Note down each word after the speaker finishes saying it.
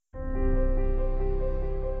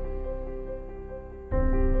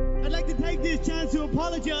to take this chance to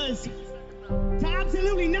apologize to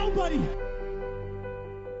absolutely nobody.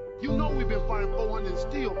 You know we've been fighting for one and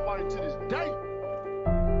still fighting to this day.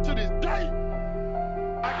 To this day.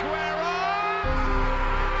 Aguero!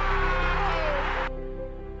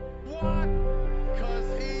 What?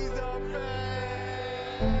 Because he's a man.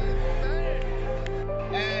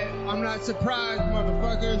 Hey, I'm not surprised,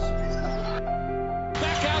 motherfuckers.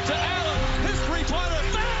 Back out to Allen. His three-pointer.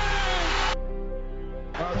 Bang!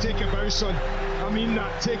 I'll take a bow, son. I mean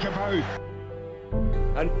that. Take a bow.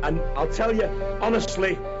 And I'll tell you,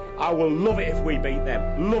 honestly, I will love it if we beat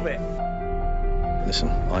them. Love it. Listen,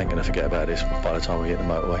 I ain't going to forget about this by the time we hit the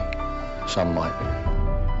motorway. Some might.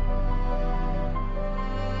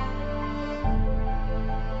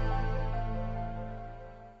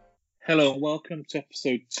 Hello and welcome to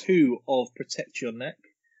episode 2 of Protect Your Neck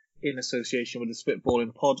in association with the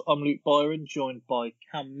Spitballing Pod. I'm Luke Byron, joined by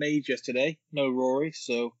Cam Major today. No Rory,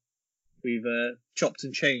 so we've chopped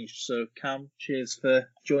and changed. So Cam, cheers for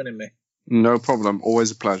joining me. No problem.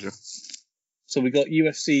 Always a pleasure. So we got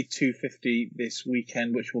UFC 250 this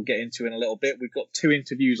weekend, which we'll get into in a little bit. We've got 2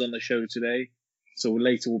 interviews on the show today. So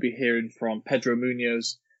later we'll be hearing from Pedro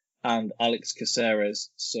Munoz and Alex Caceres.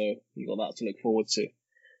 So you got that to look forward to.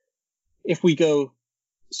 If we go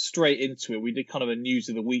straight into it, we did kind of a news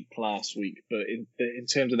of the week last week, but in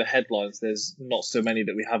terms of the headlines, there's not so many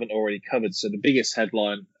that we haven't already covered. So the biggest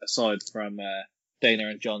headline, aside from Dana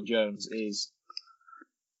and John Jones, is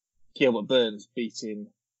Gilbert Burns beating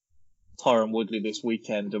Tyron Woodley this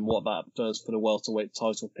weekend and what that does for the welterweight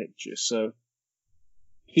title picture. So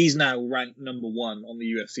he's now ranked number 1 on the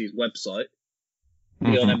UFC's website.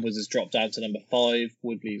 Leon Edwards has dropped down to number 5.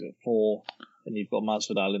 Woodley's at 4. And you've got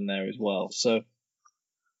Masvidal in there as well. So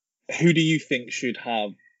who do you think should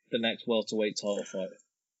have the next welterweight title fight?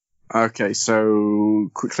 Okay,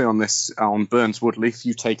 so quickly on this, on Burns Woodley, a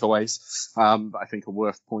few takeaways that I think are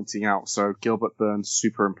worth pointing out. So Gilbert Burns,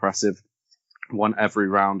 super impressive. Won every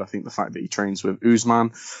round. I think the fact that he trains with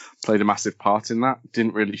Usman played a massive part in that. He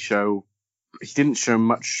didn't show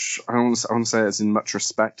much, I don't want to say as in much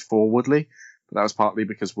respect for Woodley, but that was partly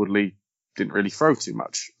because Woodley didn't really throw too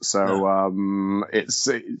much. So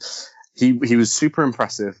he was super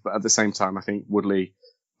impressive, but at the same time, I think Woodley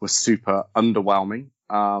was super underwhelming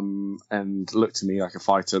and looked to me like a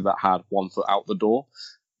fighter that had one foot out the door,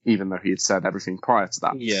 even though he had said everything prior to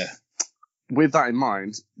that. Yeah. With that in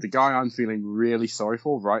mind, the guy I'm feeling really sorry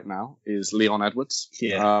for right now is Leon Edwards.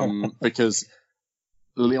 Yeah. Because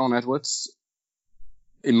Leon Edwards,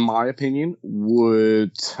 in my opinion,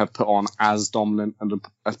 would have put on as dominant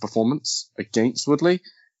a performance against Woodley,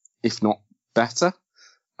 if not better.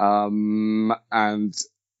 And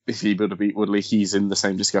if he would have beat Woodley, he's in the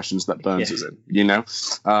same discussions that Burns is in, you know?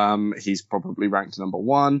 He's probably ranked number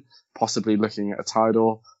 1, possibly looking at a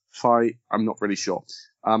title fight. I'm not really sure.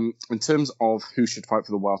 In terms of who should fight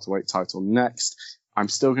for the welterweight title next, I'm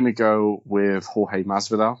still going to go with Jorge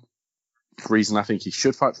Masvidal. The reason I think he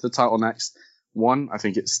should fight for the title next, one, I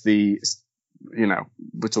think it's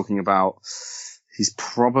we're talking about, he's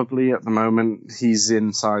probably at the moment, he's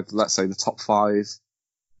inside, let's say, the top 5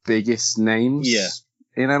 biggest names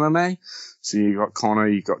in MMA. So you've got Conor,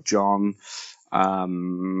 you've got John,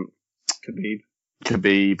 Khabib.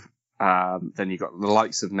 Then you've got the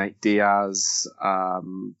likes of Nate Diaz,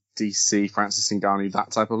 DC, Francis Ngannou,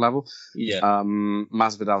 that type of level. Yeah.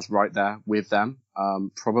 Masvidal's right there with them.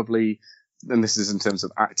 Probably, and this is in terms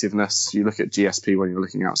of activeness, you look at GSP when you're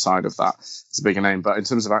looking outside of that, it's a bigger name. But in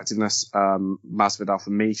terms of activeness, Masvidal for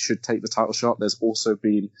me should take the title shot. There's also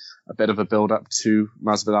been a bit of a build up to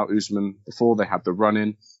Masvidal Usman before they had the run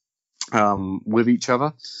in with each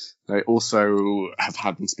other. They also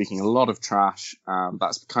have been speaking a lot of trash.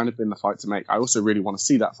 That's kind of been the fight to make. I also really want to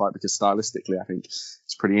see that fight because stylistically, I think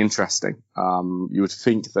it's pretty interesting. You would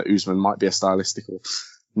think that Usman might be a stylistical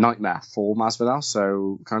nightmare for Masvidal,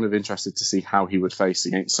 so kind of interested to see how he would face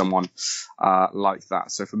against someone like that.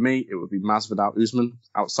 So for me, it would be Masvidal Usman.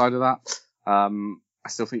 Outside of that, I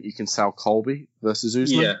still think you can sell Colby versus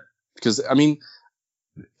Usman. Yeah. Because, I mean,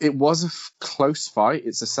 it was a close fight.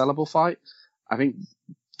 It's a sellable fight. I think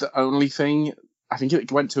the only thing, I think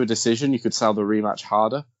it went to a decision. You could sell the rematch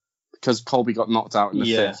harder because Colby got knocked out in the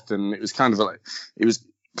 5th, and it was kind of like, it was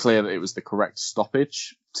clear that it was the correct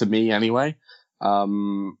stoppage to me anyway. I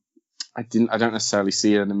don't necessarily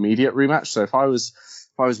see an immediate rematch. So if I was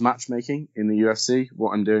matchmaking in the UFC,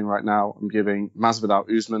 what I'm doing right now, I'm giving Masvidal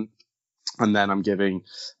Usman, and then I'm giving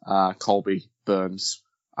Colby Burns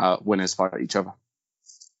winners fight each other.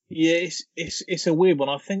 Yeah, it's a weird one.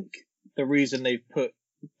 I think the reason they've put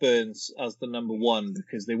Burns as the number one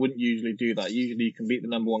because they wouldn't usually do that. Usually you can beat the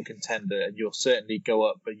number one contender and you'll certainly go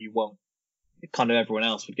up, but you won't. Kind of everyone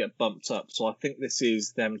else would get bumped up. So I think this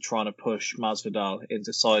is them trying to push Masvidal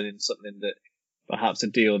into signing something that perhaps a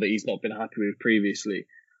deal that he's not been happy with previously. I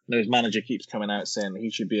know his manager keeps coming out saying that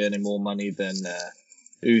he should be earning more money than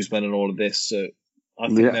Usman and all of this. So I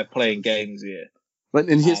think they're playing games here. But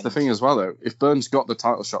and here's the thing as well, though. If Burns got the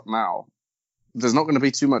title shot now, there's not going to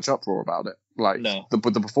be too much uproar about it. Like,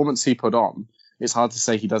 with the performance he put on, it's hard to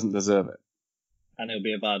say he doesn't deserve it. And it'll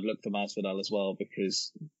be a bad look for Masvidal as well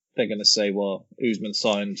because they're going to say, well, Usman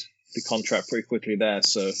signed the contract pretty quickly there,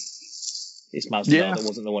 so it's Masvidal that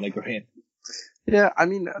wasn't the one agreeing. Yeah, I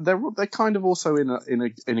mean, they're kind of also in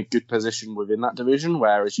a good position within that division,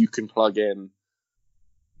 whereas you can plug in.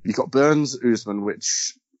 You've got Burns, Usman,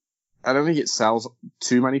 which I don't think it sells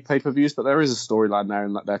too many pay-per-views, but there is a storyline there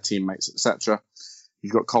in that they're teammates, etc.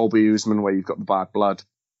 You've got Colby, Usman, where you've got the bad blood.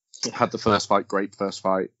 Had the first fight, great first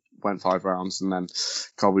fight. Went 5 rounds, and then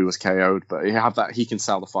Colby was KO'd. But you have that, he can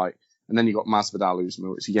sell the fight. And then you got Masvidal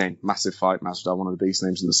Usman, which again, massive fight. Masvidal, one of the biggest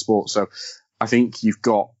names in the sport. So I think you've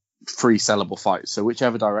got 3 sellable fights. So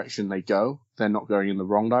whichever direction they go, they're not going in the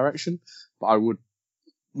wrong direction. But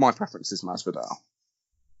my preference is Masvidal.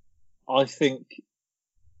 I think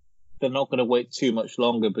they're not going to wait too much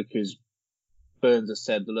longer because Burns has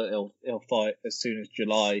said that he'll fight as soon as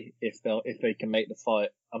July if they can make the fight.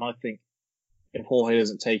 And I think if Jorge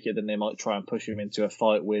doesn't take it, then they might try and push him into a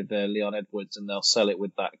fight with Leon Edwards, and they'll sell it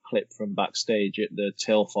with that clip from backstage at the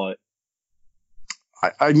Till fight.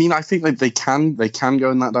 I mean, I think that they can go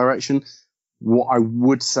in that direction. What I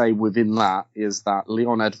would say within that is that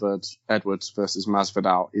Leon Edwards versus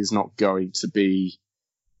Masvidal is not going to be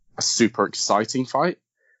a super exciting fight.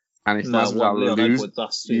 And if Masvidal loses,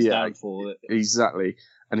 that's his downfall. Exactly.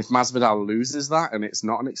 And if Masvidal loses that and it's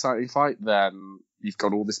not an exciting fight, then you've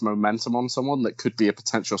got all this momentum on someone that could be a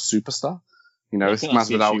potential superstar. You know, if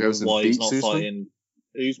Masvidal goes and beats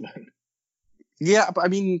Usman. Yeah, but I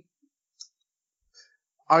mean,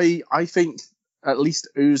 I think at least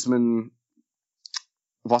Usman,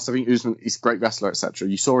 whilst I think Usman is a great wrestler, etc.,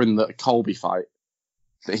 you saw in the Colby fight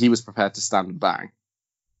that he was prepared to stand and bang.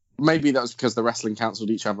 Maybe that was because the wrestling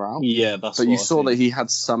cancelled each other out. Yeah, that's but you saw that he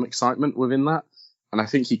had some excitement within that, and I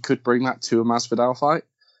think he could bring that to a Masvidal fight.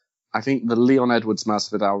 I think the Leon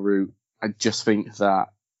Edwards-Masvidal route, I just think that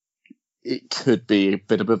it could be a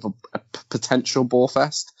bit of a potential bore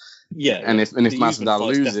fest. Yeah, and if Masvidal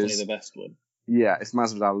loses, definitely the best one. Yeah, if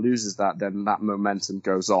Masvidal loses that, then that momentum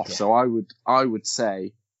goes off. Yeah. So I would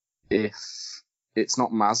say if it's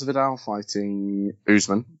not Masvidal fighting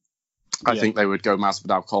Usman, I think they would go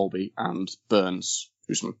Masvidal Colby and Burns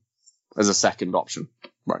Usman as a second option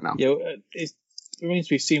right now. Yeah, it remains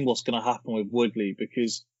to be seen what's going to happen with Woodley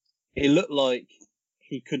because it looked like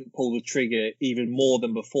he couldn't pull the trigger even more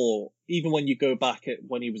than before. Even when you go back at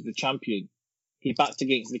when he was the champion, he backed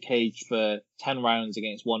against the cage for 10 rounds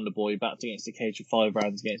against Wonderboy, backed against the cage for 5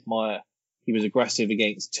 rounds against Maia. He was aggressive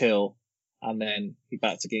against Till, and then he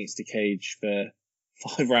backed against the cage for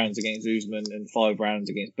 5 rounds against Usman and 5 rounds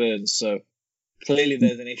against Burns. So clearly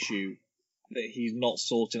there's an issue that he's not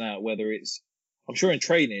sorting out, whether it's, I'm sure in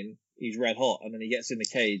training, he's red hot, and then he gets in the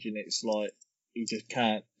cage and it's like, he just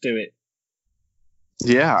can't do it.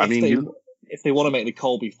 Yeah, if they want to make the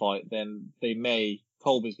Colby fight, then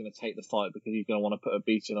Colby's going to take the fight because he's going to want to put a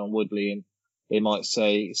beating on Woodley, and they might sell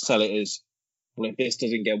it as, well, if this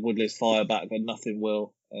doesn't get Woodley's fire back, then nothing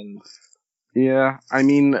will. And yeah, I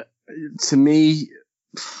mean, to me,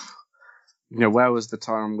 you know, where was the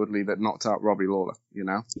Tyron Woodley that knocked out Robbie Lawler, you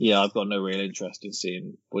know? Yeah, I've got no real interest in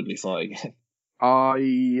seeing Woodley fight again.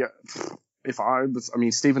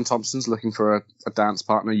 Stephen Thompson's looking for a dance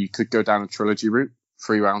partner. You could go down a trilogy route,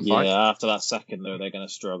 3-round fight. Yeah, after that second, though, they're going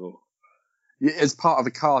to struggle. As part of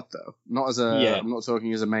a card, though, not as I'm not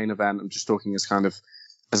talking as a main event. I'm just talking as kind of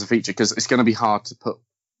as a feature because it's going to be hard to put.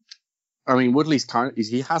 I mean, Woodley's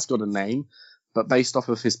he has got a name, but based off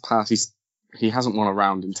of his past, he hasn't won a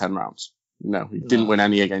round in 10 rounds. No, he didn't win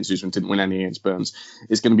any against Usman, didn't win any against Burns.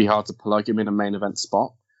 It's going to be hard to plug him in a main event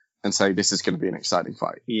spot and say this is going to be an exciting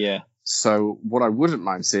fight. Yeah. So what I wouldn't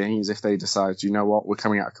mind seeing is if they decide, you know what, we're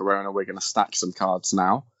coming out of Corona, we're going to stack some cards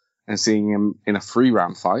now, and seeing him in a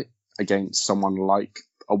 3-round fight against someone like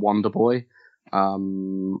a Wonderboy. He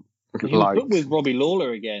was put with Robbie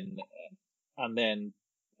Lawler again, and then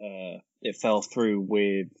it fell through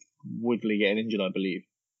with Woodley getting injured, I believe.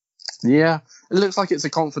 Yeah, it looks like it's a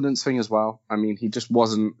confidence thing as well. I mean, he just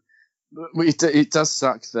wasn't. It does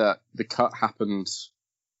suck that the cut happened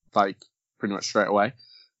like pretty much straight away.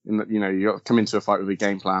 In that, you know, you come into a fight with a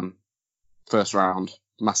game plan, first round,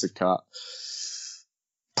 massive cut.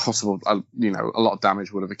 possible, a lot of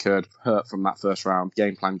damage would have occurred, hurt from that first round.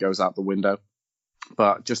 Game plan goes out the window,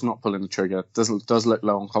 but just not pulling the trigger does look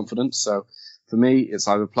low on confidence. So for me, it's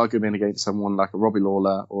either plug him in against someone like a Robbie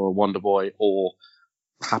Lawler or a Wonder Boy, or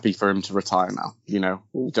happy for him to retire now. We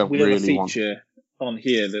have a feature on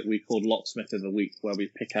here that we called Locksmith of the Week, where we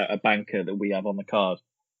pick out a banker that we have on the card.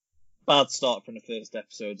 Bad start from the first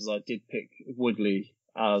episode, as I did pick Woodley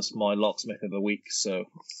as my Locksmith of the Week, so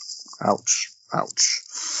ouch.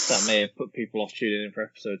 That may have put people off tuning in for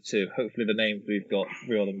episode 2. Hopefully the names we've got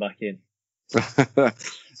reel them back in.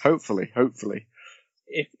 Hopefully.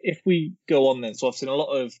 If we go on then, so I've seen a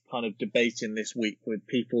lot of kind of debating this week with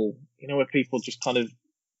people, where people just kind of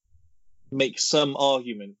make some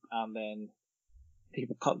argument and then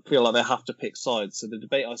people feel like they have to pick sides. So the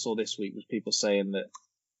debate I saw this week was people saying that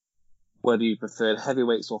whether you preferred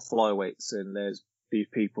heavyweights or flyweights, and there's these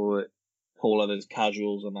people that call others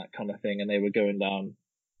casuals and that kind of thing, and they were going down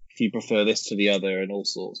if you prefer this to the other and all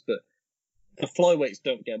sorts. But the flyweights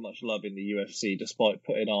don't get much love in the UFC, despite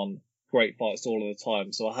putting on great fights all of the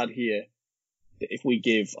time. So I had here that if we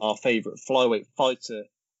give our favourite flyweight fighter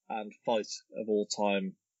and fight of all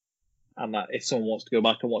time, and that if someone wants to go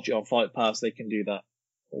back and watch it on Fight Pass, they can do that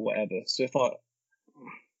or whatever. So if I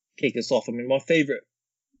kick us off, my favourite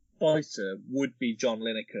fighter would be John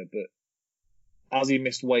Lineker, but as he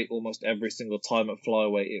missed weight almost every single time at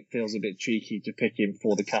flyweight, it feels a bit cheeky to pick him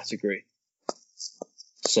for the category.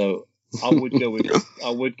 So I would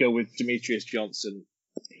go with Demetrius Johnson.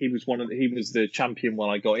 He was the champion when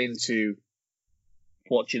I got into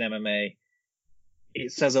watching MMA.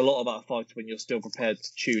 It says a lot about a fighter when you're still prepared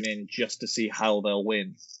to tune in just to see how they'll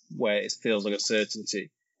win, where it feels like a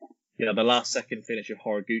certainty. The last second finish of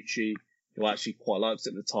Horiguchi, who I actually quite liked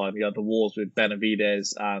at the time. You had the wars with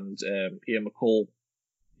Benavidez and Ian McCall,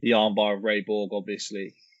 the armbar of Ray Borg,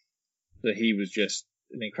 obviously. So he was just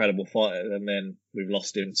an incredible fighter, and then we've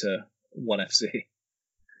lost him to ONE FC.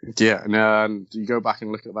 Yeah, and you go back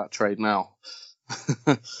and look at that trade now.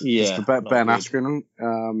 Yeah, Ben Askren.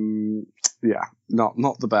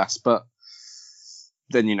 Not the best, but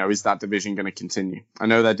then is that division going to continue? I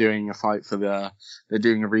know they're doing a fight they're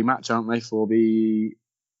doing a rematch, aren't they, for the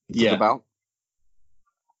belt?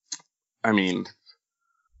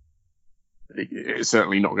 It's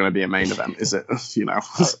certainly not going to be a main event, is it?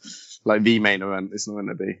 Like the main event, it's not going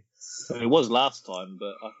to be. It was last time,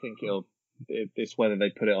 but I think it's whether they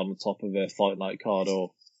put it on the top of their Fight Night card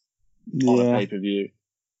or on a pay-per-view.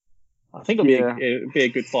 I think it'll be a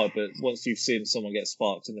good fight, but once you've seen someone get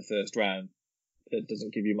sparked in the first round, it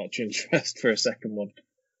doesn't give you much interest for a second one.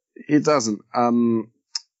 It doesn't. And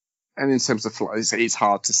in terms of it's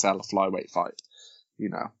hard to sell a flyweight fight,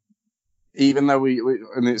 Even though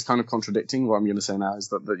and it's kind of contradicting what I'm going to say now is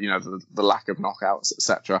that the lack of knockouts,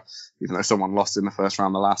 etc. Even though someone lost in the first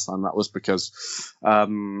round the last time, that was because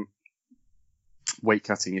weight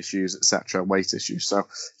cutting issues, etc., weight issues. So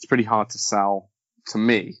it's pretty hard to sell, to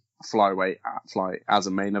me, flyweight as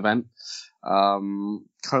a main event.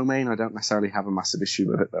 Co-main, I don't necessarily have a massive issue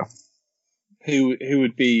with it though. Who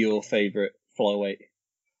would be your favourite flyweight?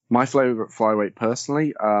 My favourite flyweight,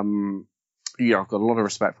 personally, I've got a lot of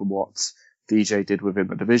respect for what DJ did within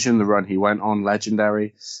the division, the run he went on,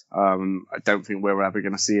 legendary. I don't think we're ever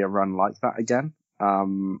going to see a run like that again.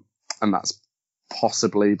 And that's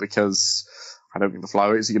possibly because I don't think the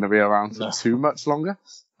flyweights are going to be around for too much longer.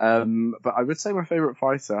 But I would say my favourite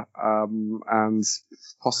fighter, and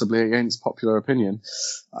possibly against popular opinion,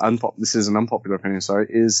 this is an unpopular opinion, sorry,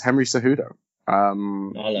 is Henry Cejudo.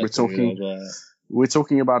 We're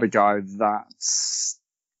talking about a guy that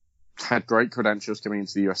had great credentials coming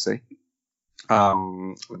into the UFC,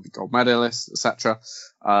 gold medalist, etc.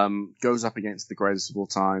 Goes up against the greatest of all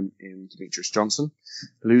time in Demetrius Johnson,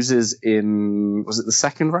 loses in, was it the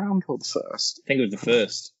second round or the first? I think it was the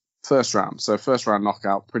first. First round. So first round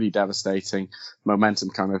knockout, pretty devastating. Momentum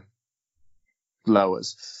kind of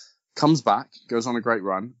lowers. Comes back, goes on a great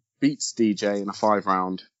run, beats DJ in a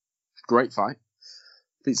 5-round, great fight.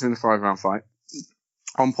 Beats him in a 5-round fight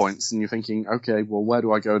on points, and you're thinking, okay, well, where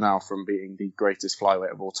do I go now from being the greatest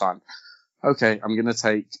flyweight of all time? Okay, I'm going to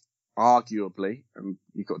take arguably, and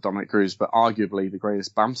you've got Dominic Cruz, but arguably the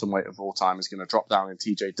greatest bantamweight of all time is going to drop down in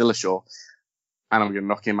TJ Dillashaw, and I'm going to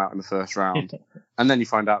knock him out in the first round. And then you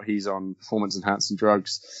find out he's on performance-enhancing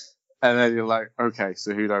drugs. And then you're like, okay,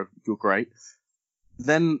 Cejudo, you're great.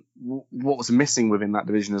 Then what was missing within that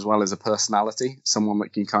division as well is a personality, someone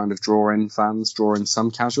that can kind of draw in fans, draw in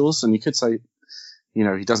some casuals. And you could say,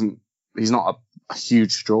 he's not a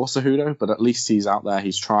huge draw, Cejudo, but at least he's out there,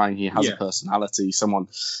 he's trying, he has a personality, someone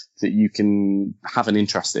that you can have an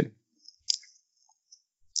interest in.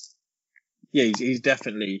 Yeah, he's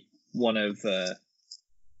definitely one of the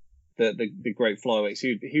great flyweights.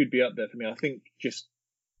 He would be up there for me. I think just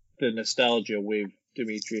the nostalgia with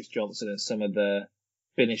Demetrius Johnson and some of the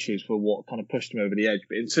finishes were what kind of pushed him over the edge.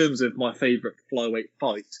 But in terms of my favourite flyweight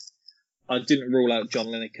fight, I didn't rule out John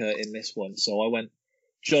Lineker in this one, so I went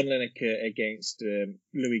John Lineker against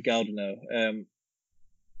Louis Gaudinot.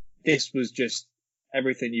 This was just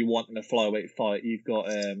everything you want in a flyweight fight. You've got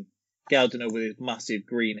Gaudinot with his massive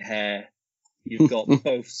green hair. You've got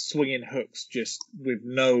both swinging hooks just with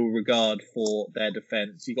no regard for their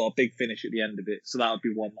defence. You've got a big finish at the end of it. So that would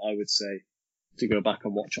be one I would say to go back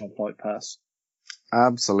and watch on Fight Pass.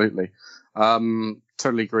 Absolutely.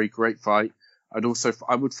 Totally agree. Great fight.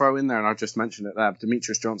 I would throw in there, and I just mentioned it there,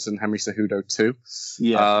 Demetrius Johnson, Henry Cejudo too.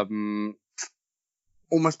 Yeah.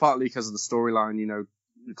 Almost partly because of the storyline,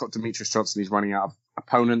 you've got Demetrius Johnson, he's running out of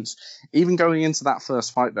opponents. Even going into that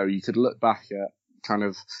first fight, though, you could look back at kind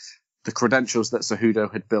of the credentials that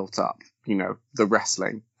Cejudo had built up, the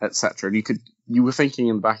wrestling, etc. And you were thinking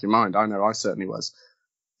in the back of your mind, I know I certainly was,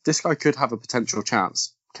 this guy could have a potential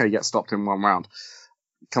chance. Okay, gets stopped in one round.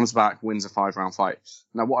 Comes back, wins a 5-round fight.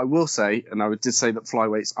 Now, what I will say, and I did say that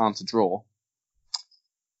flyweights aren't a draw,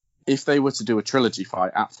 if they were to do a trilogy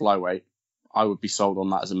fight at flyweight, I would be sold on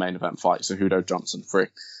that as a main event fight. Cejudo Johnson 3.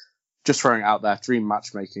 Just throwing it out there, dream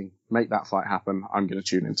matchmaking, make that fight happen. I'm going to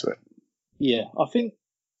tune into it. Yeah, I think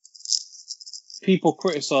people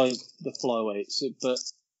criticise the flyweights, but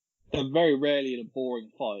they're very rarely in a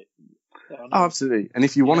boring fight. Oh, absolutely. And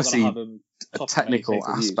if you want to see a technical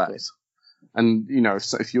aspect, and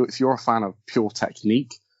if you're a fan of pure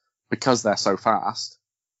technique, because they're so fast,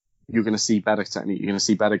 you're going to see better technique. You're going to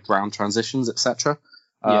see better ground transitions, etc.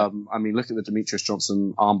 Yeah. Look at the Demetrius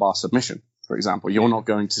Johnson armbar submission, for example. You're not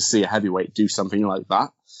going to see a heavyweight do something like that.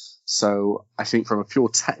 So I think from a pure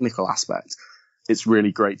technical aspect, it's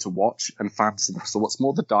really great to watch, and fans of wrestle what's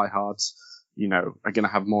more, the diehards, are going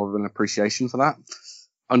to have more of an appreciation for that.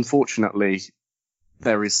 Unfortunately,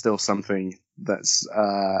 there is still something that's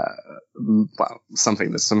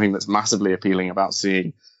something that's massively appealing about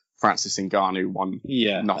seeing Francis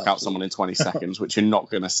Ngannou knock out someone in 20 seconds, which you're not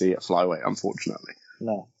going to see at flyweight, unfortunately.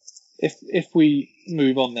 No. If we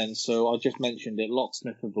move on then, so I just mentioned it,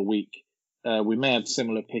 locksmith of the week. We may have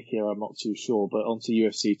similar pick here, I'm not too sure, but onto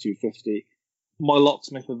UFC 250. My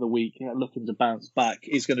locksmith of the week, looking to bounce back,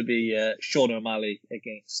 is going to be Sean O'Malley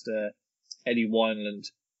against Eddie Wineland.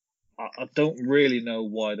 I don't really know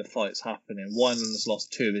why the fight's happening. Wineland's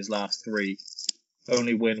lost 2 of his last 3.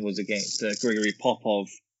 Only win was against Grigory Popov,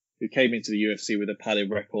 who came into the UFC with a padded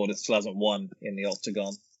record and still hasn't won in the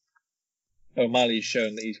octagon. O'Malley's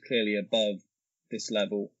shown that he's clearly above this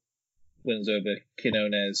level. Wins over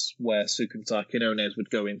Quinones, where Sukumtar Quinones would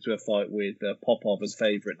go into a fight with Popov as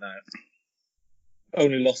favourite now.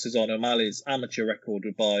 Only losses on O'Malley's amateur record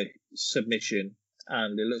were by submission,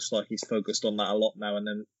 and it looks like he's focused on that a lot now. And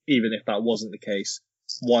then even if that wasn't the case,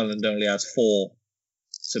 Wineland only has 4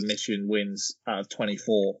 submission wins out of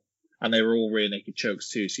 24, and they were all rear naked chokes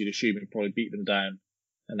too, so you'd assume he'd probably beat them down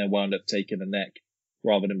and then wound up taking the neck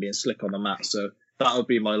rather than being slick on the mat. So that would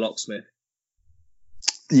be my locksmith.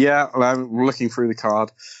 Yeah, we're looking through the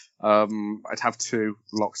card. I'd have 2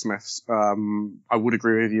 locksmiths. I would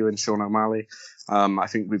agree with you in Sean O'Malley. I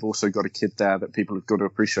think we've also got a kid there that people have got to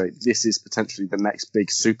appreciate. This is potentially the next big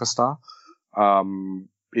superstar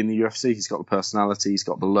in the UFC. He's got the personality, he's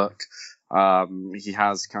got the look. He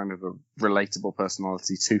has kind of a relatable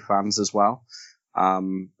personality to fans as well.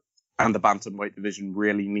 And the bantamweight division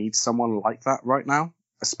really needs someone like that right now,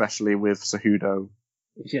 especially with Cejudo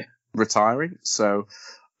retiring. So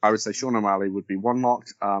I would say Sean O'Malley would be 1 lock.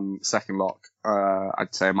 Second lock,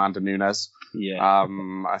 I'd say Amanda Nunes. Yeah.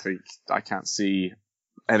 I think I can't see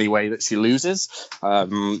any way that she loses.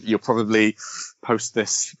 You'll probably post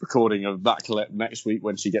this recording of that clip next week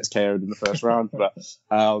when she gets KO'd in the first round. But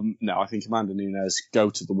no, I think Amanda Nunes go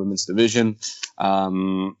to the women's division.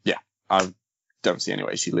 I don't see any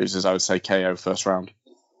way she loses. I would say KO first round.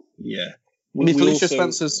 Yeah. Felicia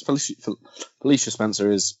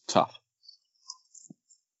Spencer is tough.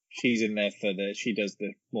 She's in there for she's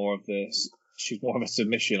more of a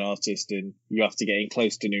submission artist, and you have to get in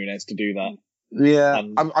close to Nunes to do that. Yeah.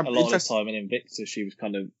 And a lot of the time in Invicta, she was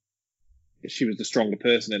the stronger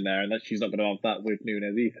person in there, and that she's not going to have that with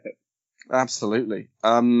Nunes either. Absolutely.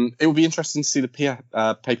 It will be interesting to see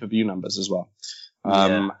the pay-per-view numbers as well.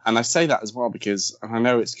 And I say that as well because I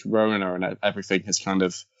know it's Corona and everything has kind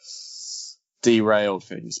of derailed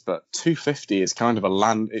things, but 250 is kind of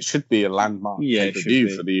it should be a landmark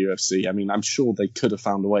pay-per-view for the UFC. I mean, I'm sure they could have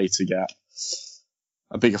found a way to get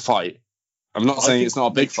a bigger fight. I'm not saying it's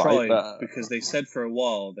not a big fight, but because they said for a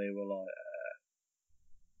while they were like,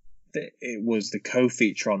 it was the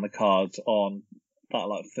co-feature on the card on that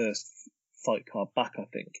like first fight card back, I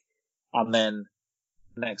think. And then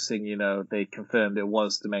next thing you know, they confirmed it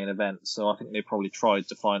was the main event. So I think they probably tried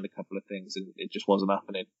to find a couple of things and it just wasn't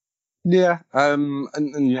happening. Yeah, and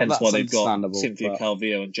Hence that's why they've got understandable. Cynthia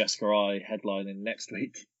Calvillo and Jessica Eye headlining next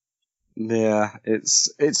week. Yeah, it's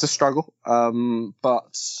a struggle.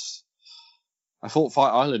 But I thought Fight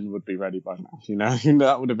Island would be ready by now. You know,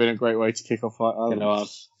 that would have been a great way to kick off Fight Island.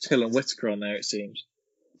 Till and Whitaker on there, it seems.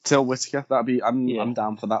 Till Whitaker, I'm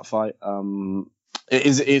down for that fight.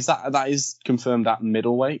 Is that is confirmed at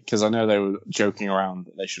middleweight? Because I know they were joking around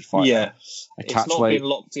that they should fight. Yeah, a it's catch not weight. been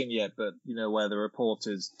locked in yet, but you know where the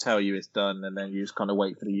reporters tell you it's done, and then you just kind of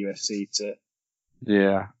wait for the UFC to.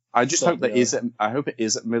 Yeah, I just hope that is. I hope it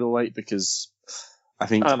is at middleweight because I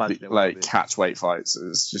think catch weight fights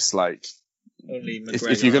is just like.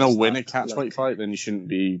 If you're going to win a catch weight fight, then you shouldn't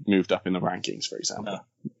be moved up in the rankings, for example.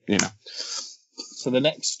 No. You know. So the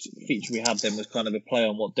next feature we had then was kind of a play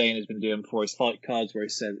on what Dana's been doing for his fight cards, where he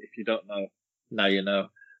said, if you don't know, now you know.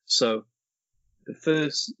 So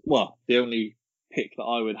the only pick that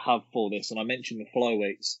I would have for this, and I mentioned the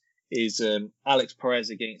flyweights, is Alex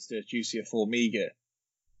Perez against Jussier Formiga.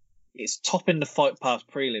 It's topping the Fight Pass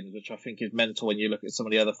prelims, which I think is mental when you look at some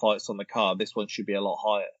of the other fights on the card. This one should be a lot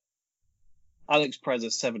higher. Alex Perez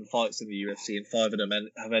has 7 fights in the UFC, and 5 of them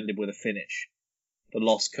have ended with a finish. The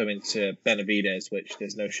loss coming to Benavidez, which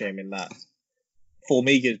there's no shame in that.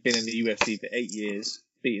 Formiga's been in the UFC for 8 years,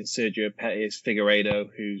 beating Sergio Pettis Figueiredo,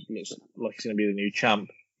 who looks like he's going to be the new champ.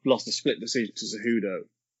 Lost a split decision to Cejudo.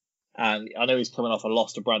 And I know he's coming off a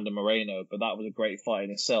loss to Brandon Moreno, but that was a great fight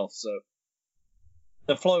in itself. So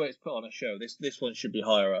the flyweights put on a show. This one should be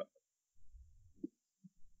higher up.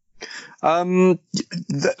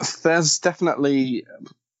 There's definitely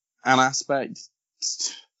an aspect.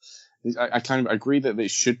 I kind of agree that it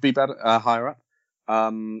should be better, higher up.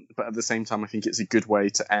 But at the same time, I think it's a good way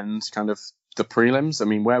to end kind of the prelims. I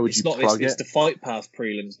mean, where would you plug it? It's the Fight Pass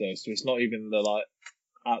prelims though, so it's not even the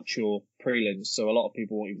actual prelims. So a lot of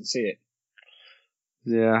people won't even see it.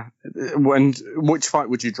 Yeah. Which fight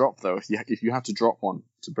would you drop though? If you had to drop one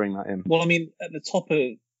to bring that in? Well, I mean, at the top of,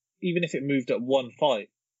 even if it moved up one fight,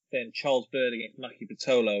 then Charles Byrd against Maki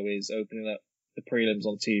Pitolo is opening up the prelims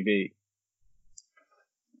on TV.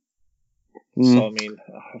 So, I mean,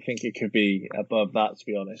 I think it could be above that, to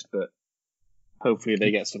be honest, but hopefully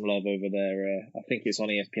they get some love over there. I think it's on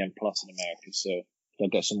ESPN Plus in America, so they'll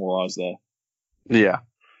get some more eyes there. Yeah.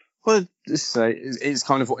 Well, it's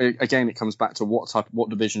kind of, again, it comes back to what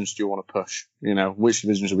divisions do you want to push? You know, which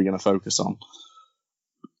divisions are we going to focus on?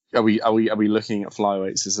 Are we looking at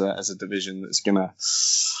flyweights as a division that's going to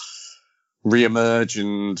re-emerge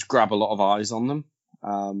and grab a lot of eyes on them?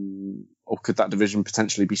 Or could that division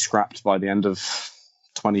potentially be scrapped by the end of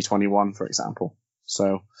 2021, for example?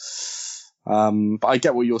 So, but I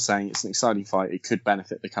get what you're saying. It's an exciting fight. It could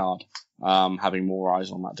benefit the card, having more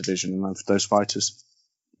eyes on that division and those fighters.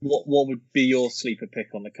 What would be your sleeper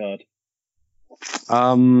pick on the card?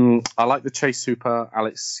 I like the Chase Hooper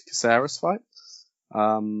Alex Caceres fight.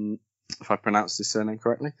 If I pronounced his surname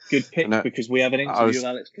correctly. Good pick, because we have an interview with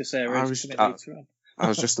Alex Caceres later on. I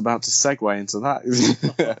was just about to segue into that.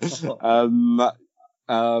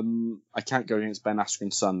 I can't go against Ben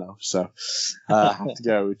Askren's son though, so I have to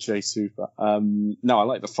go with Chase Hooper. No, I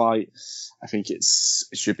like the fight. I think it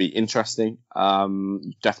should be interesting.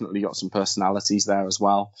 Definitely got some personalities there as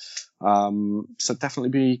well. So definitely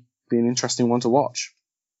be an interesting one to watch.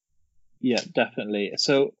 Yeah, definitely.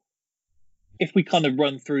 So if we kind of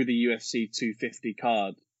run through the UFC 250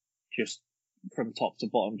 card, just from top to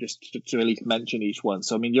bottom, just to at least mention each one.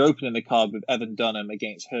 So, I mean, you're opening the card with Evan Dunham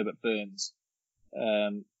against Herbert Burns.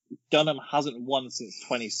 Dunham hasn't won since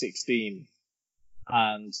 2016,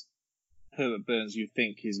 and Herbert Burns, you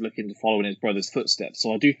think, is looking to follow in his brother's footsteps.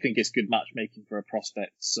 So I do think it's good matchmaking for a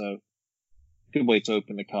prospect. So good way to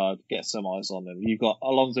open the card, get some eyes on them. You've got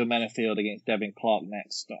Alonzo Menafield against Devin Clark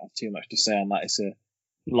next. Don't have too much to say on that. It's a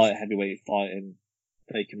light heavyweight fight, and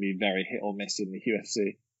they can be very hit or miss in the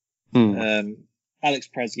UFC. Alex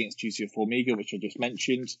Perez against Jussier Formiga, which I just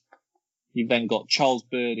mentioned. You've then got Charles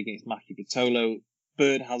Byrd against Maki Pitolo.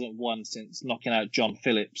 Byrd hasn't won since knocking out John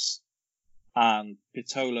Phillips, and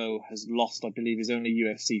Pitolo has lost, I believe, his only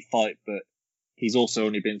UFC fight, but he's also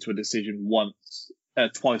only been to a decision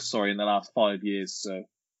twice, in the last 5 years. So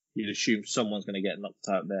you'd assume someone's going to get knocked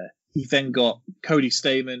out there. You've then got Cody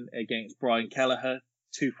Stamann against Brian Kelleher,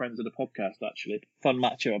 2 friends of the podcast, actually. Fun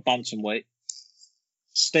matchup at bantamweight.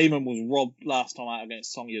 Stamann was robbed last time out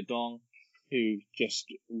against Song Yadong, who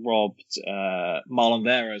just robbed Marlon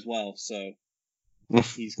Vera as well. So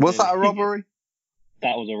was that a robbery?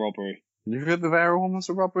 That was a robbery. You heard the Vera one was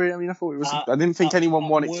a robbery? I mean, I thought it was. I didn't think anyone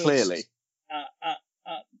won it worst, clearly. At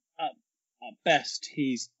best,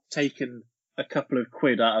 he's taken a couple of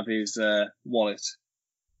quid out of his wallet.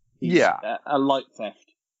 A light theft.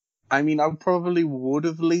 I mean, I probably would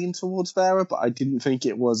have leaned towards Vera, but I didn't think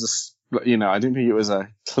it was I didn't think it was a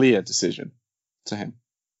clear decision to him.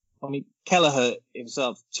 I mean, Kelleher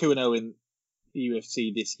himself, 2-0 in the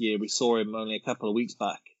UFC this year. We saw him only a couple of weeks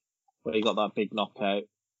back where he got that big knockout.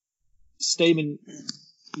 Stamen,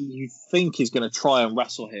 you think he's going to try and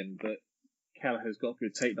wrestle him, but Kelleher's got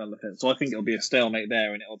good takedown defense. So I think it'll be a stalemate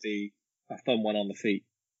there, and it'll be a fun one on the feet.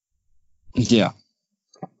 Yeah.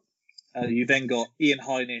 You then got Ian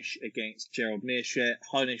Heinisch against Gerald Meerschaert.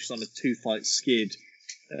 Heinisch's on a 2-fight skid.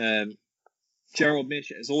 Gerald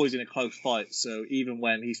Meerschaert is always in a close fight, so even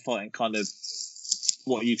when he's fighting kind of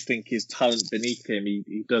what you'd think is talent beneath him,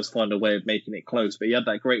 he does find a way of making it close. But he had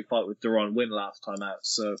that great fight with Deron Winn last time out,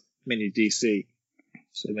 so mini DC.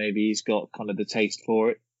 So maybe he's got kind of the taste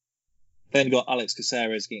for it. Then got Alex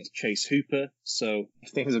Caceres against Chase Hooper. So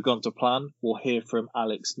if things have gone to plan, we'll hear from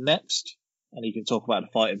Alex next, and he can talk about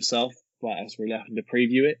the fight himself. But as we're having to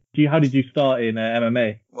preview it. How did you start in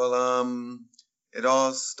MMA? Well, it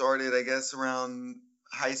all started, I guess, around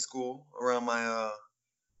high school, around my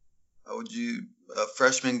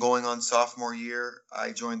freshman going on sophomore year.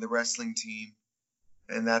 I joined the wrestling team,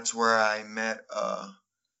 and that's where I met a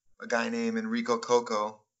guy named Enrico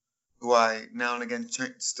Coco, who I now and again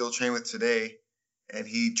still train with today. And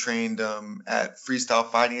he trained at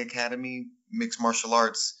Freestyle Fighting Academy, mixed martial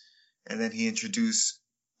arts, and then he introduced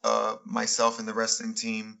myself and the wrestling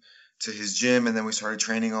team to his gym, and then we started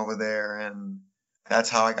training over there, and that's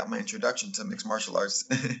how I got my introduction to mixed martial arts.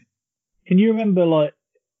 Can you remember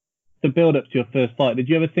the build up to your first fight? Did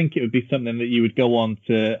you ever think it would be something that you would go on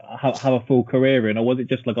to have a full career in, or was it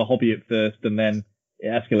just like a hobby at first and then it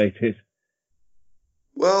escalated?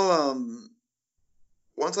 Well,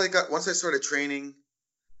 once I started training,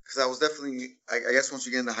 because I was definitely, I guess once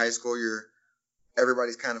you get into high school,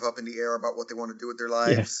 everybody's kind of up in the air about what they want to do with their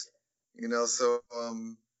lives, So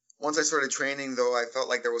once I started training, though, I felt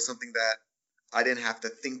like there was something that I didn't have to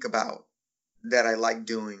think about that I liked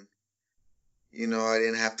doing. I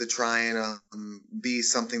didn't have to try and be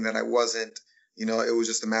something that I wasn't. It was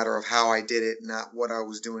just a matter of how I did it, not what I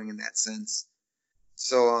was doing in that sense.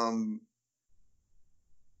 So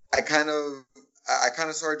I kind of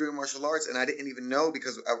started doing martial arts, and I didn't even know,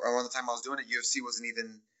 because around the time I was doing it, UFC wasn't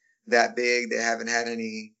even that big. They haven't had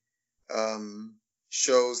any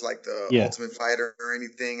shows like the Ultimate Fighter or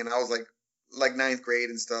anything, and I was like 9th grade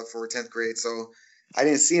and stuff, or 10th grade, so I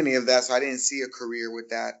didn't see any of that, so I didn't see a career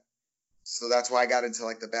with that. So that's why I got into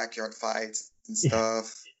the backyard fights and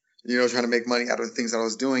stuff, trying to make money out of the things that I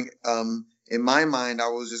was doing. In my mind, I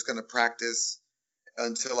was just going to practice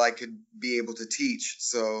until I could be able to teach.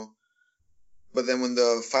 But then when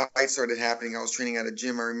the fight started happening, I was training at a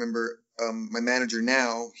gym. I remember my manager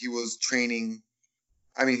now, he was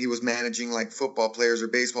managing football players or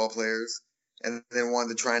baseball players, and then wanted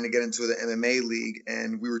to try to get into the MMA league,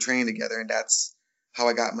 and we were training together, and that's how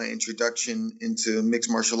I got my introduction into mixed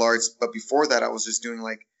martial arts. But before that, I was just doing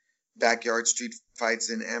backyard street fights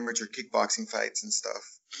and amateur kickboxing fights and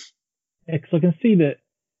stuff. Yeah, because I can see that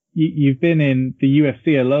you've been in the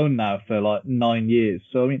UFC alone now for 9 years.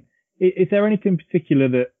 So, I mean, is there anything particular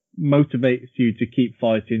that motivates you to keep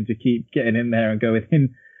fighting, to keep getting in there and going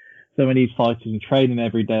in so many fighters and training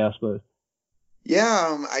every day, I suppose?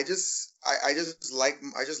 Yeah, I just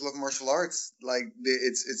love martial arts.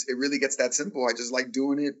 It really gets that simple. I just like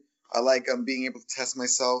doing it. I like being able to test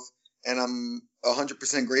myself, and I'm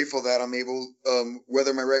 100% grateful that I'm able,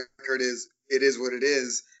 whether my record is what it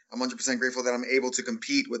is, I'm 100% grateful that I'm able to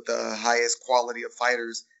compete with the highest quality of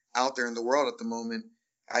fighters out there in the world at the moment.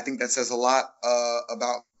 I think that says a lot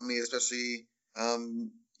about me, especially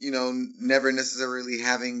never necessarily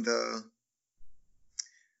having the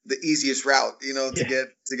easiest route, to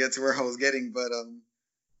get to where I was getting. But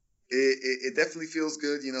it definitely feels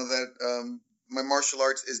good, that my martial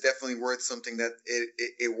arts is definitely worth something, that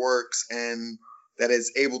it works, and that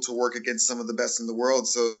it's able to work against some of the best in the world.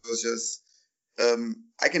 So it's just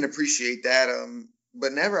I can appreciate that.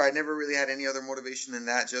 But I never really had any other motivation than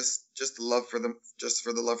that. Just the love for the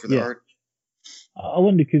love for the art. I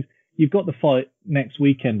wonder, because you've got the fight next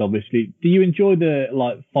weekend, obviously. Do you enjoy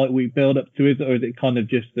the fight week build up to it, or is it kind of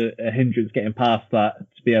just a hindrance getting past that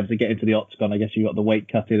to be able to get into the octagon? I guess you got the weight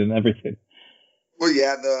cutting and everything. Well,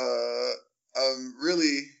 yeah,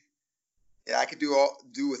 I could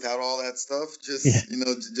do without all that stuff. Just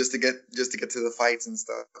to get to the fights and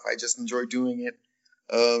stuff. I just enjoy doing it.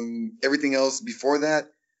 Everything else before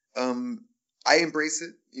that, I embrace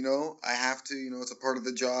it. I have to. It's a part of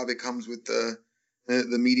the job. It comes with the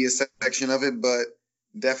media section of it, but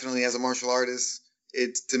definitely as a martial artist,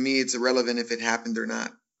 to me it's irrelevant if it happened or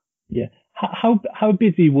not. Yeah. How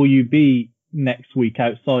busy will you be next week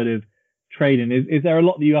outside of training? Is there a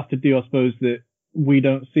lot that you have to do, I suppose, that we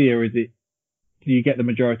don't see, or do you get the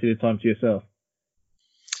majority of the time to yourself?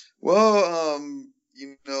 Well,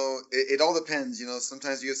 it all depends.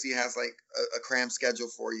 Sometimes UFC has like a cramped schedule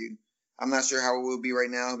for you. I'm not sure how it will be right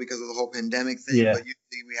now because of the whole pandemic thing, but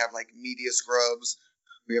usually we have like media scrubs.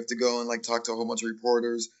 We have to go and like talk to a whole bunch of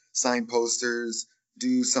reporters, sign posters,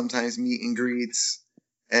 do sometimes meet and greets,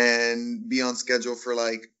 and be on schedule for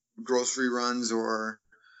like grocery runs or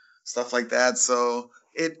stuff like that. So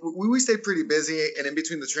we stay pretty busy, and in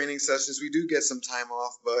between the training sessions, we do get some time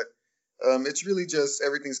off, but it's really just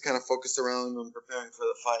everything's kind of focused around preparing for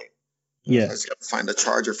the fight. Yeah. I just got to find a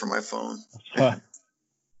charger for my phone.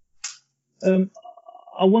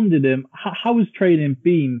 I wondered, how has training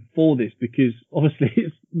been for this? Because obviously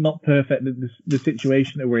it's not perfect, the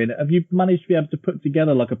situation that we're in. Have you managed to be able to put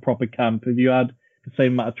together like a proper camp? Have you had the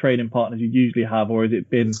same amount of training partners you usually have, or has it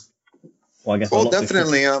been? Well, I guess. Well,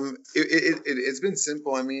 definitely. It's been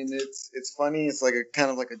simple. I mean, it's funny. It's like a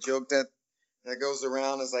kind of like a joke that goes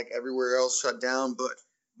around. It's like everywhere else shut down, but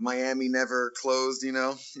Miami never closed.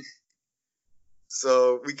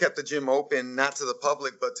 So we kept the gym open, not to the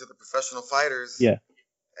public, but to the professional fighters. Yeah.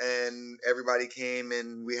 And everybody came,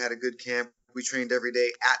 and we had a good camp. We trained every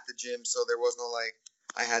day at the gym, so there was no like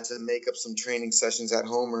I had to make up some training sessions at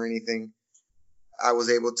home or anything. I was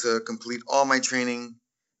able to complete all my training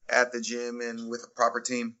at the gym and with a proper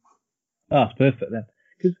team. Oh, that's perfect then.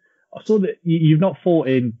 Because I saw that you've not fought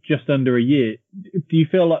in just under a year. Do you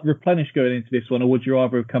feel like replenished going into this one, or would you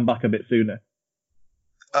rather have come back a bit sooner?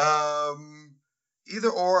 Either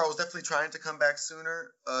or. I was definitely trying to come back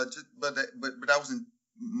sooner. But I wasn't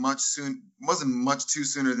much too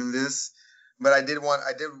sooner than this. But I did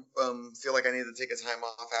feel like I needed to take a time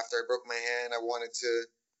off after I broke my hand. I wanted to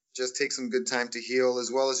just take some good time to heal,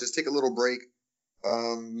 as well as just take a little break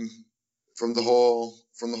from the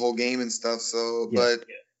whole game and stuff. So, but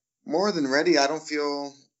more than ready. I don't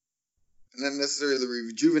feel not necessarily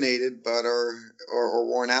rejuvenated, but or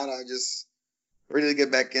worn out. I just ready to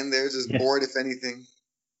get back in there. Just bored, if anything.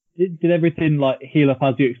 Did everything like heal up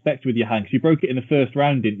as you expected with your hand? Because you broke it in the first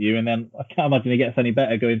round, didn't you? And then I can't imagine it gets any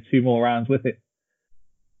better going 2 more rounds with it.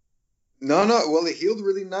 No. Well, it healed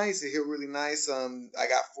really nice. I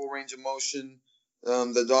got full range of motion.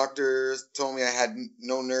 The doctors told me I had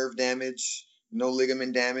no nerve damage, no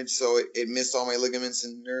ligament damage, so it missed all my ligaments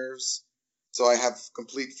and nerves. So I have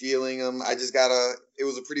complete feeling. It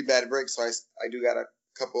was a pretty bad break, so I do got a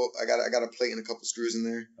couple. I got a plate and a couple screws in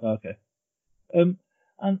there. Okay. And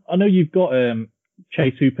I know you've got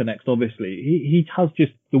Chase Hooper next. Obviously, he has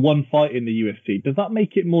just the one fight in the UFC. Does that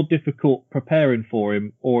make it more difficult preparing for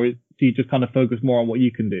him, or do you just kind of focus more on what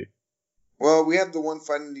you can do? Well, we have the one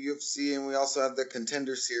fight in the UFC, and we also have the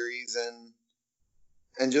Contender Series,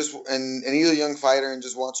 and he's a young fighter, and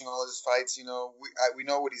just watching all his fights, we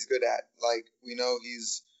know what he's good at. Like, we know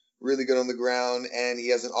he's really good on the ground, and he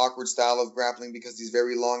has an awkward style of grappling because he's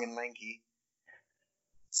very long and lanky.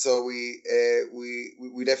 So we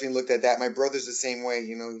definitely looked at that. My brother's the same way.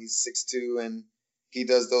 He's 6'2", and he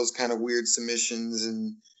does those kind of weird submissions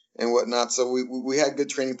and whatnot. So we had good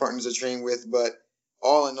training partners to train with, but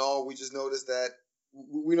all in all, we just noticed that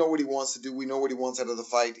we know what he wants to do. We know what he wants out of the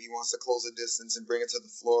fight. He wants to close the distance and bring it to the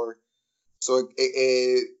floor. So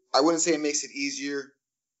I wouldn't say it makes it easier,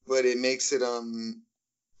 but it makes it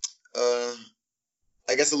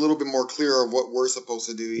I guess a little bit more clear of what we're supposed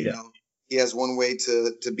to do. You know, he has one way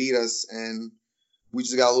to beat us, and we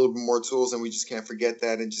just got a little bit more tools, and we just can't forget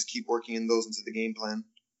that and just keep working in those into the game plan.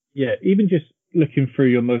 Yeah, even just looking through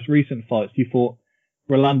your most recent fights, you fought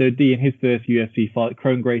Rolando D in his first UFC fight,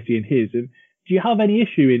 Kron Gracie in his. And do you have any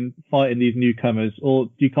issue in fighting these newcomers, or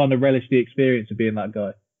do you kind of relish the experience of being that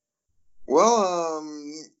guy? Well,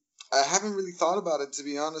 I haven't really thought about it, to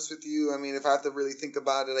be honest with you. I mean, if I have to really think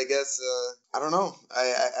about it, I guess, I don't know.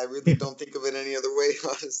 I really don't think of it any other way,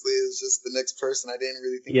 honestly. It's just the next person. I didn't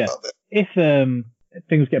really think about that. If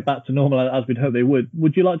things get back to normal, as we'd hope they would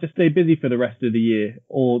you like to stay busy for the rest of the year,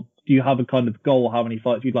 or do you have a kind of goal how many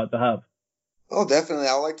fights you'd like to have? Oh, definitely.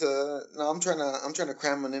 I like to. No, I'm trying to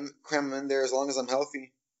cram them in there as long as I'm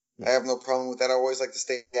healthy. I have no problem with that. I always like to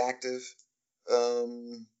stay active.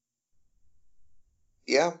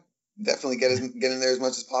 Yeah, definitely get in there as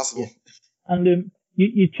much as possible. Yeah. And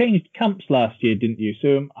you changed camps last year, didn't you?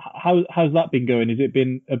 So how's that been going? Has it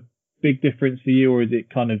been a big difference for you, or is it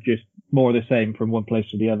kind of just more of the same from one place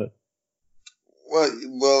to the other? Well,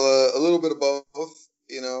 a little bit of both.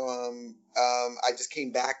 You know, I just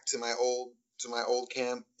came back to my old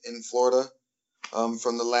camp in Florida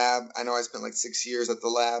from the lab. I know I spent like 6 years at the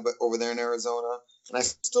lab over there in Arizona, and I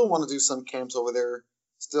still want to do some camps over there.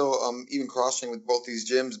 Still, even cross-training with both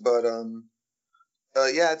these gyms, but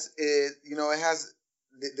yeah,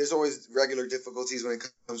 there's always regular difficulties when it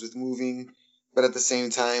comes with moving, but at the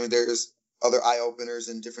same time, there's other eye openers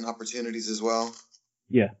and different opportunities as well.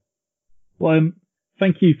 Yeah. Well,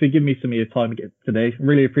 thank you for giving me some of your time today.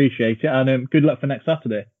 Really appreciate it, and good luck for next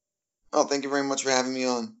Saturday. Oh, thank you very much for having me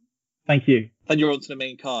on. Thank you. And you're on to the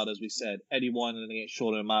main card, as we said. Eddie Wineland against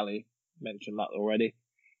Sean O'Malley. Mentioned that already.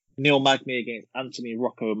 Neil Magny against Anthony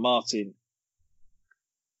Rocco Martin.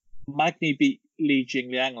 Magny beat Li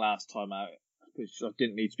Jingliang last time out, which I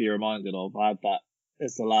didn't need to be reminded of. I had that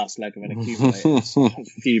as the last leg of an accumulator. So I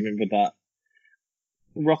was fuming with that.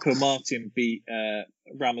 Rocco Martin beat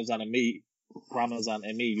Ramazan Emid.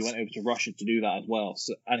 He went over to Russia to do that as well.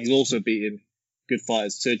 So, and he's also beaten good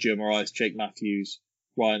fighters Sergio Moraes, Jake Matthews,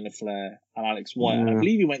 Ryan LaFleur, and Alex White. And I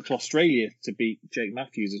believe he went to Australia to beat Jake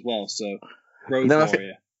Matthews as well. So, Road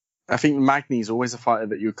Warrior. I think Magny's always a fighter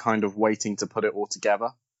that you're kind of waiting to put it all together.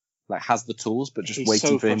 Like, has the tools, but just He's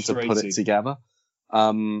waiting so for him to put it together.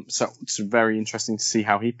 So it's very interesting to see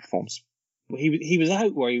how he performs. Well, he was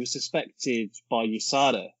out where he was suspected by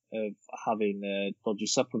USADA of having a dodgy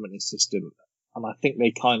supplementing system, and I think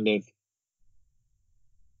they kind of.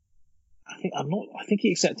 I think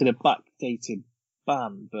he accepted a backdated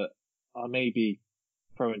ban, but I may be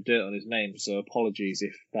throwing dirt on his name, so apologies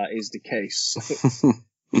if that is the case.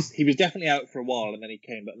 He was definitely out for a while, and then he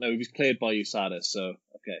came back. No, he was cleared by USADA, so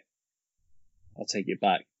okay, I'll take it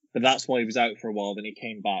back. But that's why he was out for a while. Then he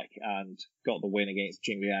came back and got the win against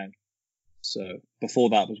Jingliang. So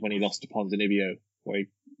before that was when he lost to Ponzinibbio, where he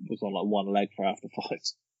was on like one leg for half the fight.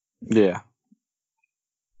 Yeah,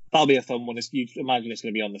 that'll be a fun one. You'd imagine it's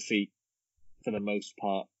going to be on the feet for the most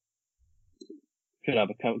part. Could have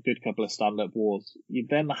a good couple of stand-up wars. You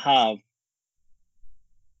then have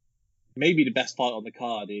maybe the best fight on the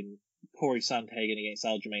card in Corey Sandhagen against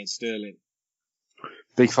Aljamain Sterling.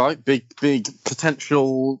 Big fight, big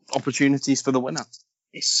potential opportunities for the winner.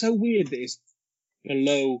 It's so weird that it's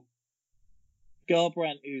below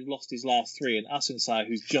Garbrandt, who's lost his last three, and Assunção,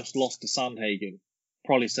 who's just lost to Sandhagen.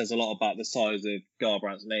 Probably says a lot about the size of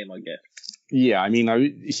Garbrandt's name, I guess. Yeah, I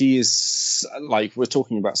mean, he is, like, we're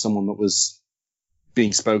talking about someone that was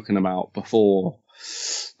being spoken about before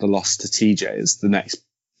the loss to TJ as the next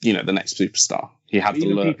superstar. He had the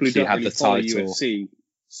look, he had the title. UFC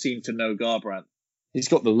seem to know Garbrandt. He's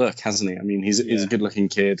got the look, hasn't he? I mean, he's a good-looking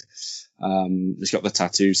kid. He's got the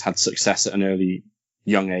tattoos, had success at an early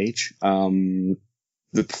young age. The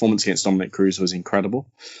performance against Dominic Cruz was incredible.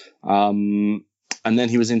 And then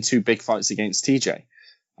he was in two big fights against TJ.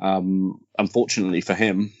 Unfortunately for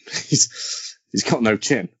him, he's got no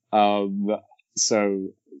chin. So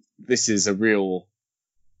this is a real,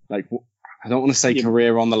 like, I don't want to say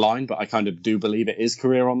career on the line, but I kind of do believe it is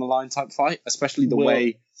career on the line type fight, especially the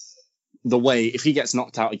way, if he gets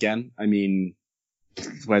knocked out again, I mean,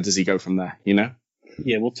 where does he go from there, you know?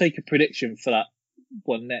 Yeah, we'll take a prediction for that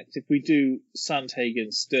one next. If we do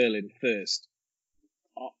Sandhagen Sterling first,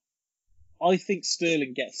 I think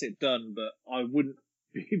Sterling gets it done, but I wouldn't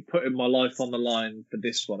be putting my life on the line for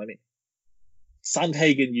this one. I mean,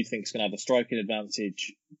 Sandhagen, you think, is going to have a striking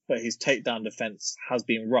advantage, but his takedown defense has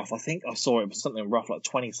been rough. I think I saw it was something rough, like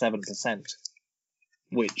 27%,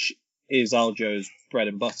 which is Aljo's bread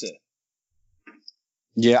and butter.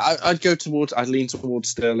 Yeah, I'd lean towards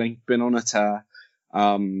Sterling. Been on a tear.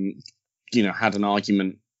 Had an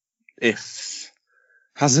argument. Has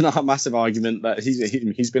a massive argument that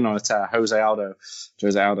he's been on a tear. Jose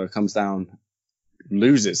Aldo comes down,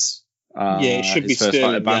 loses. It should be his first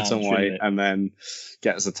fight at Sterling bantamweight, and then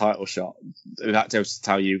gets a title shot. That goes to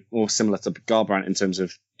tell you, or similar to Garbrandt in terms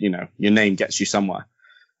of, your name gets you somewhere.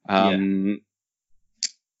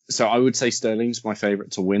 So I would say Sterling's my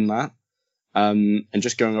favourite to win that. And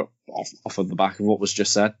just going off of the back of what was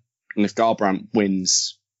just said, and if Garbrandt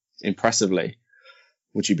wins impressively,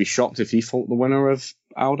 would you be shocked if he fought the winner of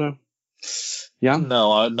Aldo? Yeah?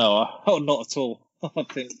 No, not at all. I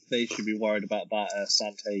think they should be worried about that,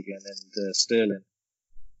 Sandhagen and Sterling.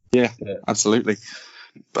 Yeah, absolutely.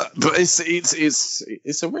 But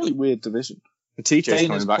it's a really weird division. TJ's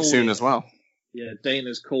coming back soon as well. Yeah,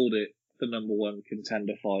 Dana's called it the number one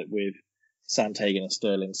contender fight with Sandhagen and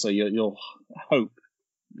Sterling. So you'll hope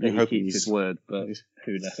that he keeps his word, but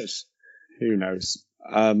who knows? Who knows?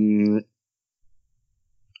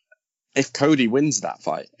 If Cody wins that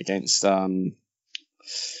fight against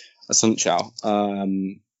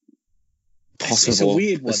Assunção, possible. It's a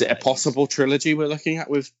weird one. Is it a possible trilogy we're looking at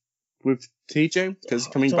with TJ because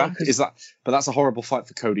coming back? Is that? But that's a horrible fight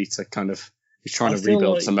for Cody to kind of. He's trying to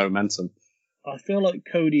rebuild some momentum. I feel like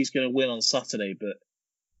Cody's going to win on Saturday, but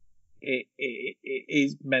it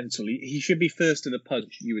is mental. He should be first to the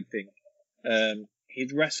punch, you would think.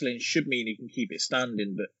 His wrestling should mean he can keep it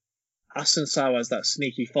standing, but Assunção has that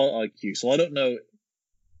sneaky fight IQ, so I don't know.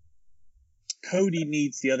 Cody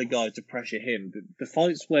needs the other guy to pressure him. The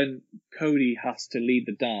fights when Cody has to lead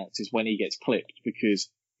the dance is when he gets clipped because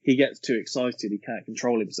he gets too excited, he can't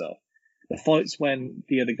control himself. The fights when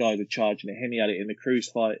the other guys are charging at him, he had it in the Cruz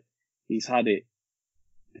fight. He's had it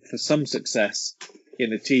for some success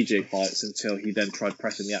in the TJ fights until he then tried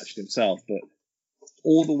pressing the action himself. But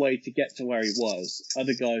all the way to get to where he was,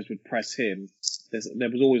 other guys would press him. There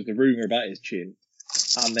was always the rumour about his chin.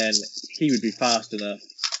 And then he would be fast enough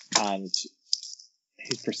and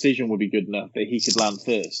his precision would be good enough that he could land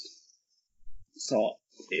first. So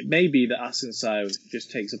it may be that Assunção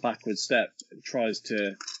just takes a backward step and tries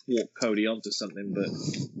to walk Cody onto something, but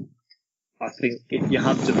I think if you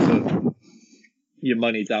had to put your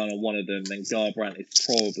money down on one of them, then Garbrandt is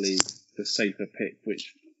probably the safer pick,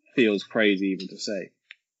 which feels crazy even to say.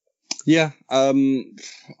 Yeah, I'm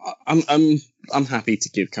happy to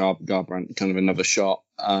give Garbrandt kind of another shot.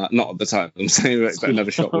 Not at the time I'm saying, but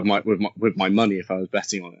another shot with my money if I was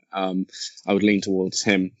betting on it. I would lean towards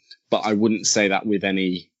him. But I wouldn't say that with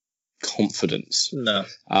any confidence. No.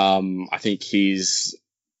 I think it's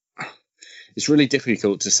really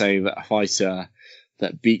difficult to say that a fighter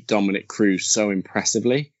that beat Dominic Cruz so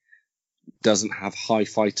impressively doesn't have high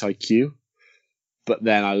fight IQ. But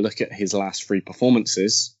then I look at his last 3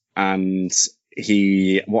 performances and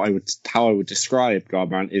how I would describe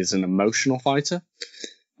Garbrandt is an emotional fighter,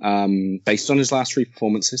 based on his last 3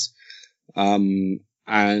 performances.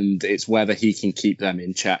 And it's whether he can keep them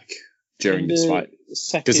in check during this fight.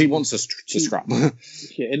 Because he wants us to scrap.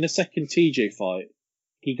 Yeah, in the second TJ fight,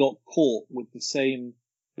 he got caught with the same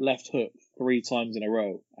left hook 3 times in a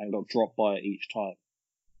row and got dropped by it each time.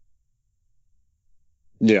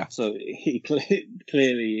 Yeah. So he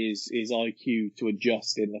clearly his IQ to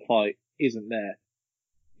adjust in the fight isn't there.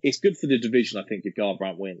 It's good for the division, I think, if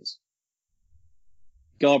Garbrandt wins.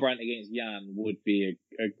 Garbrandt against Yan would be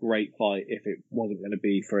a great fight if it wasn't going to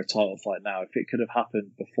be for a title fight now. If it could have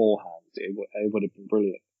happened beforehand, it would have been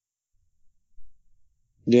brilliant.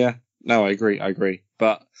 Yeah, no, I agree.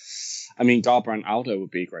 But, I mean, Garbrandt-Aldo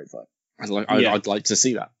would be a great fight. I'd like to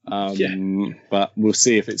see that. But we'll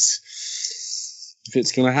see if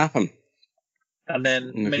it's going to happen. And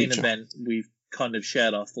then, main event, we've kind of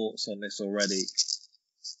shared our thoughts on this already.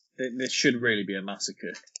 This should really be a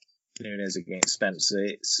massacre. Nunes against Spencer.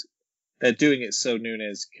 They're doing it so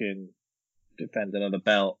Nunes can defend another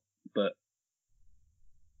belt, but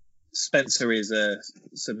Spencer is a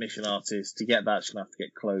submission artist. To get that, she's going to have to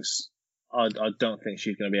get close. I don't think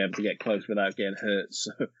she's going to be able to get close without getting hurt,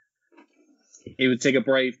 so it would take a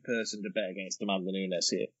brave person to bet against Amanda Nunes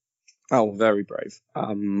here. Oh, very brave.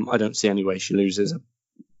 I don't see any way she loses,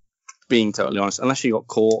 being totally honest, unless she got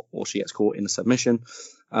caught or she gets caught in a submission.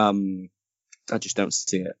 I just don't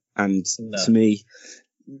see it. And to me,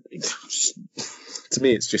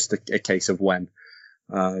 it's just a case of when,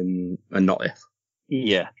 and not if.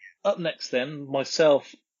 Yeah. Up next then,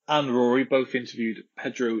 myself and Rory both interviewed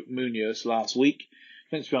Pedro Munoz last week.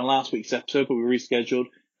 Meant to be on last week's episode, but we rescheduled.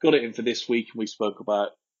 Got it in for this week, and we spoke about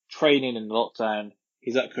training in lockdown,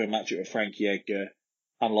 his upcoming matchup with Frankie Edgar,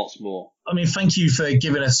 and lots more. I mean, thank you for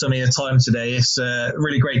giving us some of your time today. It's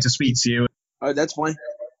really great to speak to you. Oh, that's fine.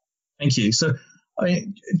 Thank you. So, I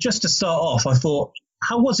mean, just to start off, I thought,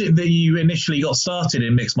 how was it that you initially got started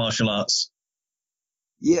in mixed martial arts?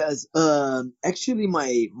 Yes, actually,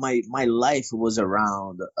 my life was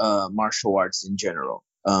around martial arts in general.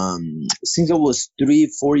 Since I was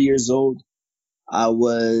 3-4 years old, I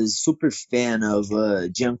was super fan of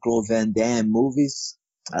Jean-Claude Van Damme movies,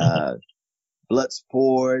 blood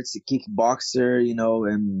sports, kickboxer,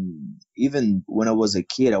 and even when I was a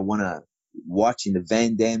kid, watching the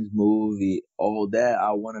Van Damme movie, all that,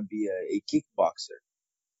 I want to be a kickboxer.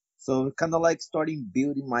 So kind of like starting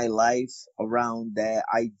building my life around that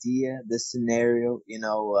idea, the scenario.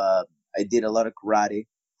 I did a lot of karate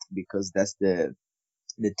because that's the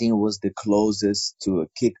thing was the closest to a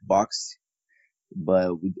kickbox.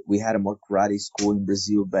 But we had a more karate school in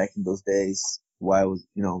Brazil back in those days while I was,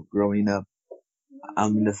 growing up.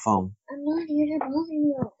 I'm in the phone. I'm not here to bother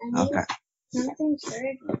you. Okay. Nothing's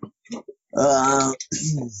hurt.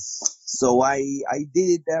 So I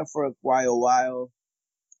did that for quite a while.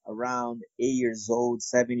 Around 8 years old,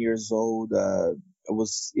 7 years old, I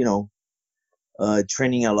was,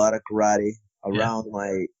 training a lot of karate. around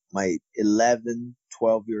my 11,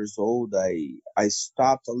 12 years old, I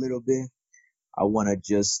stopped a little bit. I want to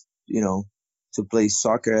just, to play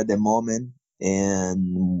soccer at the moment.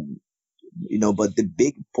 And, but the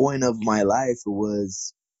big point of my life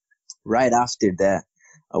was right after that.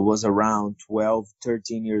 I was around 12,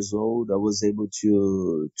 13 years old. I was able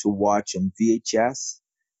to watch on VHS,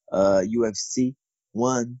 UFC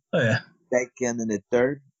 1, second, and the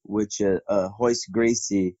third, which Royce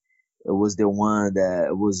Gracie was the one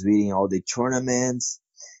that was winning all the tournaments.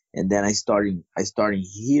 And then I started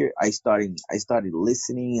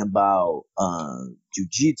listening about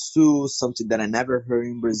jiu-jitsu, something that I never heard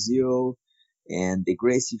in Brazil, and the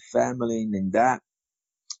Gracie family and that.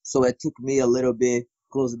 So it took me a little bit.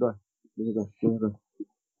 Close the door.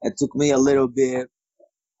 It took me a little bit,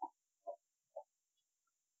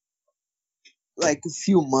 like a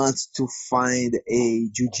few months, to find a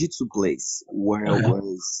jiu-jitsu place where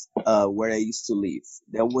I used to live.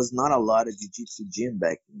 There was not a lot of jiu-jitsu gym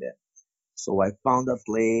back then. So I found a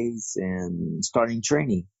place and started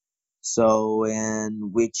training. So,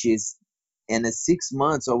 in 6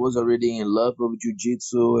 months, I was already in love with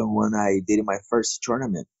jiu-jitsu. And when I did my first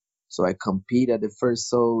tournament, so I competed at the first.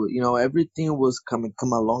 So, everything was come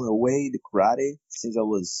along the way, the karate, since I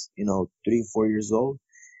was, 3, 4 years old.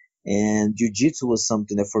 And jiu-jitsu was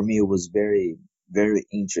something that for me was very, very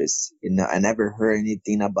interesting. I never heard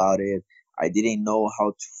anything about it. I didn't know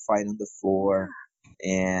how to fight on the floor.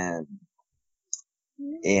 And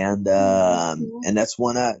that's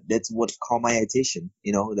what caught my attention.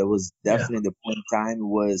 That was definitely the point in time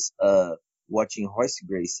was watching Royce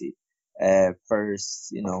Gracie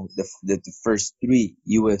first, the first 3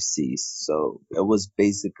 UFCs. So it was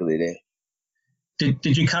basically it.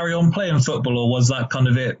 Did you carry on playing football, or was that kind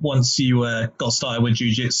of it? Once you got started with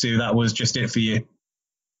jiu-jitsu, that was just it for you?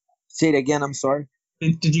 Say it again, I'm sorry.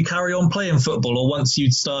 Did you carry on playing football, or once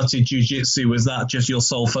you'd started jiu-jitsu, was that just your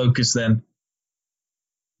sole focus then?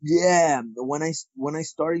 Yeah, when I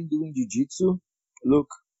started doing jiu-jitsu, look,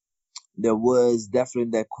 there was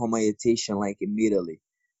definitely that caught my attention like immediately.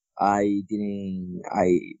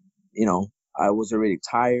 I was already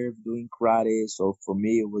tired of doing karate, so for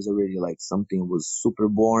me it was already like something was super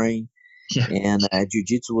boring. Yeah. And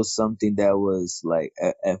jiu-jitsu was something that was like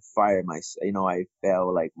a fire. I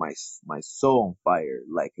felt like my soul on fire.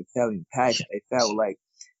 Like I felt passion. I felt like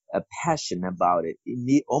a passion about it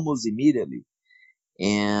almost immediately.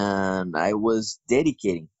 And I was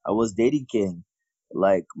dedicating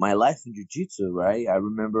like my life in jiu-jitsu, right? I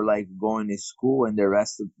remember like going to school and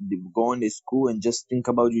just think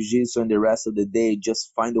about jiu-jitsu, and the rest of the day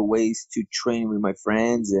just find the ways to train with my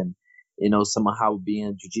friends and somehow be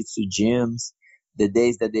in jiu-jitsu gyms. The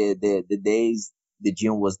days that the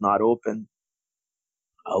gym was not open,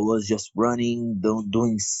 I was just running,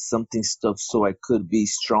 doing something stuff so I could be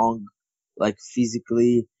strong, like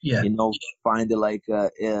physically. Yeah. Find like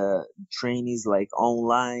trainings like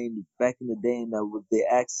online back in the day, and with the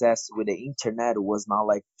access with the internet, it was not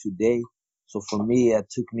like today. So for me, it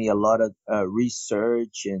took me a lot of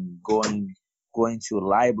research and going to a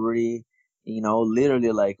library,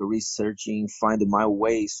 literally like researching, finding my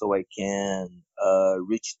way so I can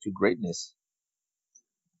reach to greatness.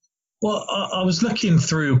 Well, I was looking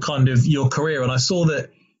through kind of your career, and I saw that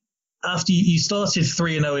after you started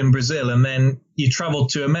 3-0 in Brazil, and then you traveled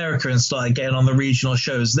to America and started getting on the regional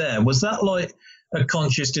shows there. Was that like a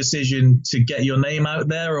conscious decision to get your name out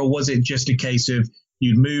there, or was it just a case of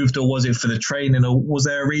you'd moved, or was it for the training, or was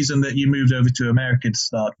there a reason that you moved over to America to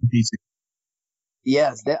start competing?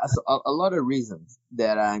 Yes, there's a lot of reasons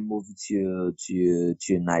that I moved to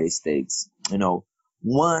United States.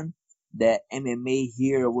 One, that MMA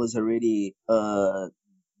here was already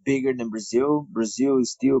bigger than Brazil. Brazil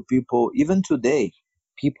is still people, even today,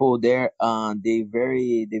 people there, they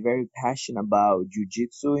very passionate about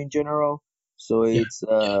jiu-jitsu in general. So it's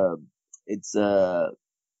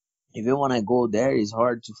if you want to go there, it's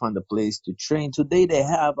hard to find a place to train. Today they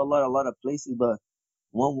have a lot of places, but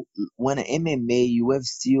when MMA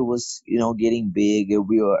UFC was getting big,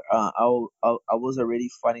 we were I was already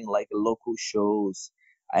fighting like local shows.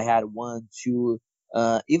 I had 1, 2,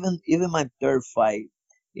 even my third fight,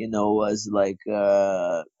 was like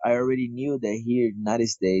I already knew that here in the United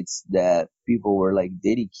States that people were like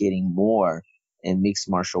dedicating more in mixed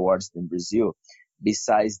martial arts than Brazil.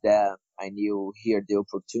 Besides that, I knew here the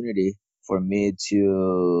opportunity for me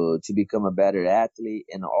to become a better athlete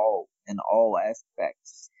in all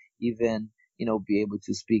aspects, even be able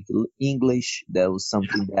to speak English. That was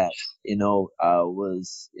something that I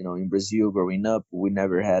was in Brazil growing up, we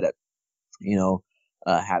never had it.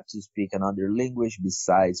 had to speak another language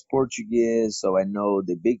besides Portuguese. So I know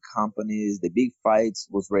the big companies, the big fights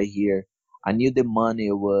was right here. I knew the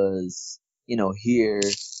money was, here.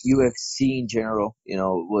 UFC in general,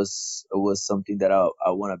 was something that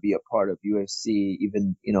I want to be a part of. UFC,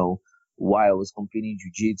 even, while I was competing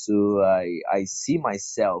jiu-jitsu, I see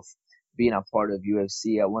myself being a part of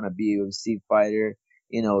UFC. I want to be a UFC fighter.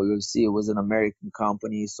 UFC was an American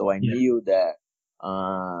company, so I knew that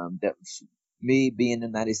that me being in the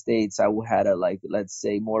United States, I would have let's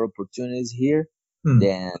say more opportunities here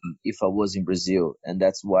than if I was in Brazil, and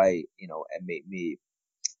that's why it made me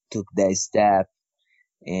took that step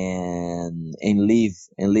and leave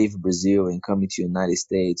Brazil and coming to United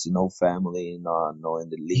States, no family, not knowing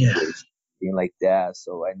the language, thing like that.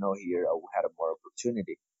 So I know here I had a more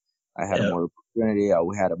opportunity. I had more opportunity. I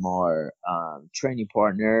had more training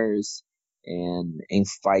partners and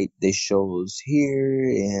fight the shows here.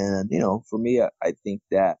 And, for me, I think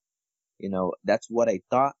that, that's what I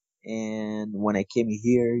thought. And when I came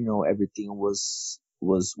here, everything was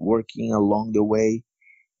working along the way.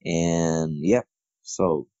 And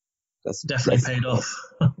so that's definitely paid off.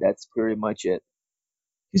 That's pretty much it.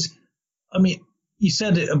 You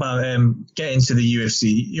said it about getting to the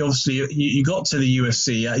UFC. You got to the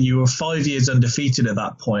UFC. You were 5 years undefeated at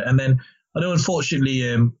that point, and then I know, unfortunately,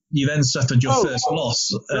 you then suffered your first loss.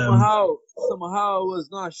 Somehow it was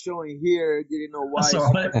not showing here. Didn't know why. That's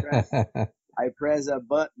all right. I press a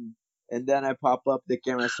button and then I pop up the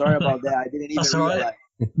camera. Sorry about that. I didn't even realize.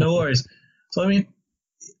 Right. No worries. So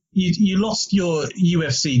you lost your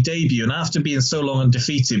UFC debut, and after being so long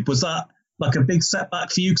undefeated, was that like a big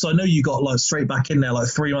setback for you? Because I know you got straight back in there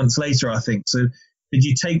 3 months later, I think. So did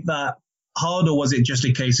you take that hard, or was it just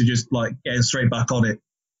a case of just getting straight back on it?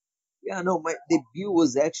 Yeah, no, my debut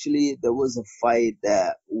was actually, there was a fight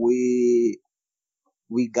that we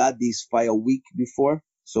got this fight a week before,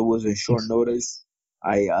 so it was a short notice.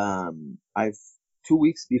 I 2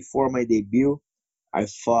 weeks before my debut, I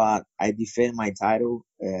defended my title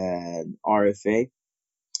at RFA,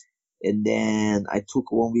 and then I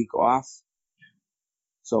took 1 week off.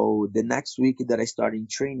 So the next week that I started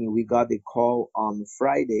training, we got the call on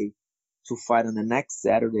Friday to fight on the next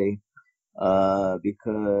Saturday, because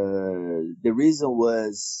the reason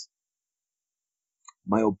was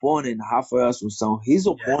my opponent, Rafael Assunção, his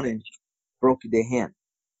opponent broke the hand.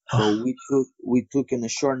 So we took in a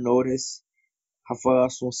short notice. Rafael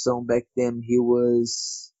Assunção back then, he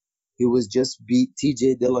was just beat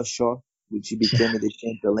TJ Dillashaw, which became the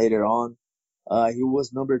champion later on. He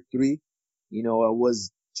was number 3.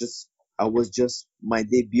 I was just my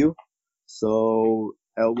debut. So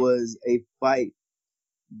it was a fight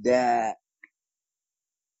that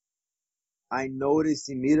I noticed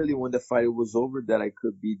immediately when the fight was over that I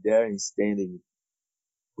could be there and standing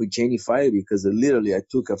with Jenny Fighter, because literally I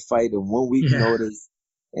took a fight in 1 week notice,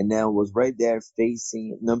 and then was right there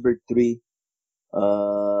facing number 3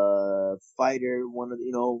 fighter, one of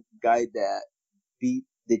guy that beat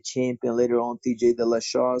the champion later on, TJ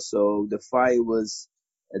Dillashaw. So the fight was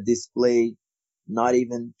a display, not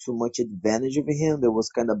even too much advantage of him. There was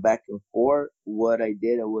kind of back and forth. What I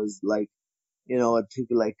did, I was I took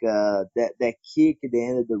that kick at the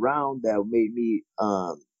end of the round that made me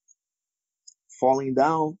falling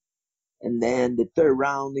down. And then the third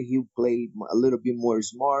round, he played a little bit more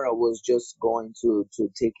smart. I was just going to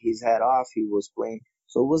take his head off. He was playing.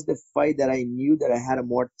 So it was the fight that I knew that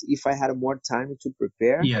if I had more time to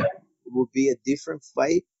prepare, it would be a different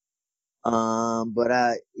fight. But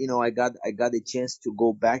I got the chance to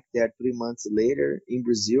go back there 3 months later in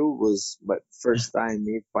Brazil. Was my first time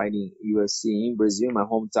me fighting UFC in Brazil, my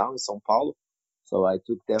hometown, São Paulo. So I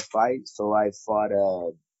took that fight. So I fought,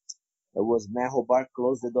 it was Matt Hobart,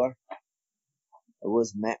 close the door. It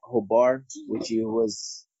was Matt Hobart, which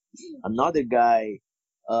was another guy,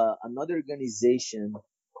 another organization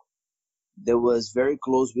that was very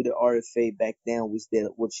close with the RFA back then,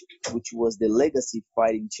 which was the Legacy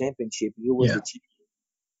Fighting Championship. He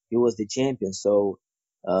was the champion. So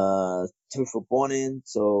tough opponent.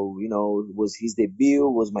 So it was his debut.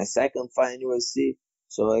 Was my second fight in UFC.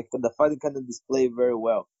 So the fight kind of displayed very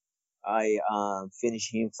well. I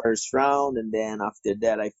finished him first round, and then after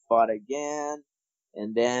that I fought again,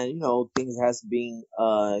 and then things has been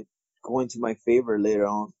going to my favor later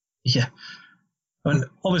on. Yeah. And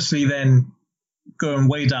obviously then, going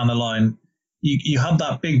way down the line, you had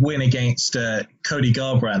that big win against Cody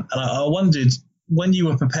Garbrandt. And I wondered, when you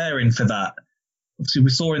were preparing for that, obviously we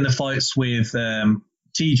saw in the fights with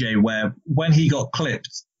TJ where when he got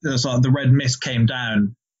clipped, there was the red mist came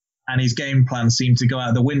down and his game plan seemed to go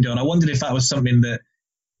out the window. And I wondered if that was something that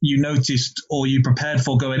you noticed or you prepared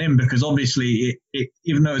for going in? Because obviously, it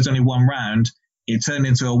even though it's only one round, it turned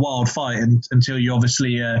into a wild fight until you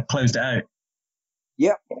obviously closed it out.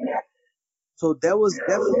 Yep. So that was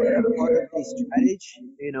definitely a part of the strategy.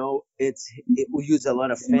 We used a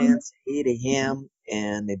lot of fans hated him,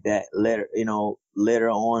 and that later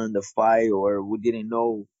on in the fight, or we didn't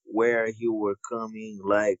know where he were coming,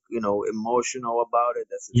 emotional about it.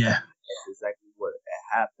 That's exactly what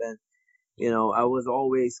happened. I was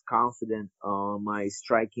always confident on my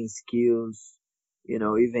striking skills.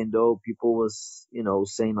 Even though people was,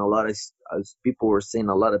 saying people were saying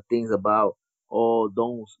a lot of things about, oh,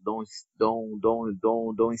 don't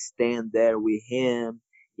stand there with him.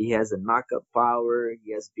 He has a knockout power.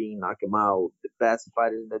 He has been knocking out the best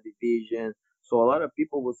fighters in the division. So a lot of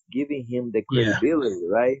people was giving him the credibility,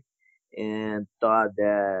 right? And thought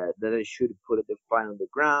that I should put the fight on the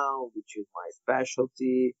ground, which is my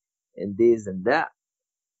specialty, and this and that.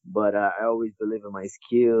 But I always believe in my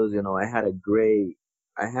skills. I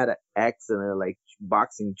had an excellent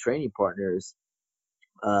boxing training partners.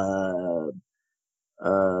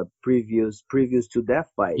 Previous to that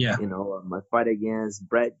fight, my fight against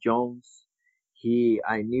Brett Jones,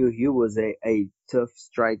 I knew he was a tough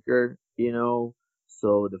striker.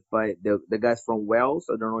 So the fight, the guys from Wales,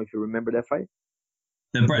 I don't know if you remember that fight.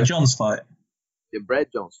 The Brett Jones fight. The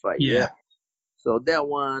Brett Jones fight. Yeah. So that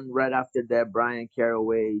one, right after that, Brian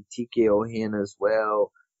Caraway, TKO him as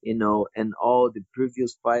well, and all the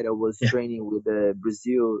previous fight I was training with the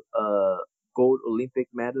Brazil gold Olympic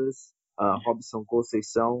medalist, Robson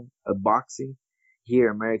Conceição, boxing, here,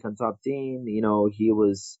 American Top Team. He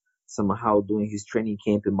was somehow doing his training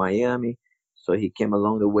camp in Miami. So he came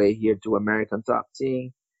along the way here to American Top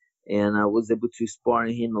Team. And I was able to spar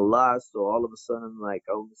him a lot. So all of a sudden,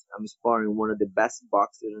 I'm sparring one of the best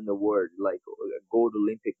boxers in the world, like a gold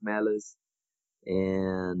Olympic medalist.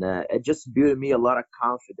 And it just built me a lot of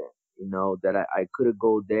confidence, that I could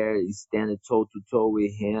go there and stand toe to toe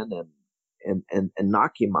with him and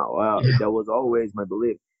knock him out. That was always my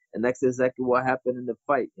belief. And that's exactly what happened in the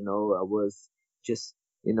fight. I was just,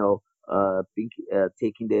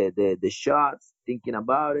 taking the shots, thinking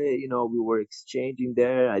about it. We were exchanging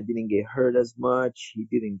there. I didn't get hurt as much. He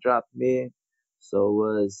didn't drop me.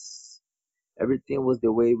 So everything was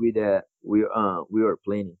the way we were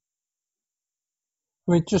planning.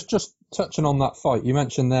 I mean, just touching on that fight, you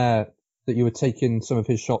mentioned there that you were taking some of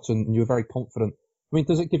his shots and you were very confident. I mean,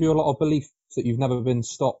 does it give you a lot of belief that you've never been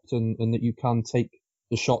stopped and that you can take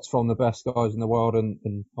the shots from the best guys in the world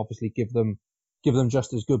and obviously give them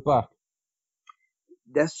just as good back?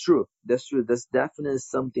 That's true. That's definitely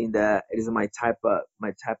something that is my type of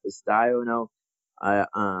style.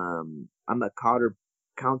 I'm a counter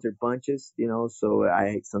punches. So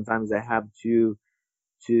sometimes I have to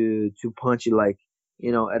punch it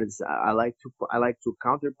I like to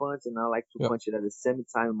counter punch, and I like to punch it at the same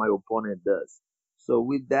time my opponent does. So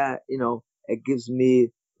with that, it gives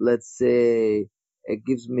me,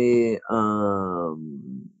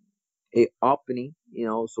 a opening,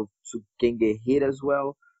 so can get hit as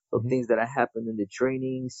well. So things that happen in the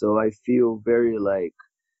training. So I feel very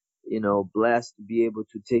blessed to be able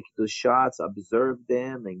to take those shots, observe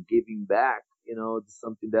them, and giving back.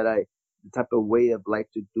 Something that the type of way I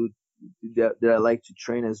like to do, that I like to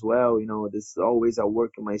train as well. This is always I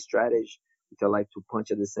work in my strategy, which I like to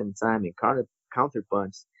punch at the same time and counter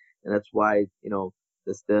punch, and that's why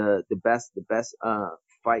that's the best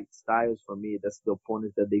fight styles for me. That's the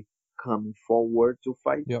opponents that they come forward to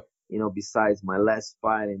fight. Yep. Besides my last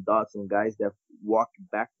fight in Dotson, guys that walk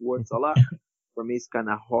backwards a lot. For me, it's kind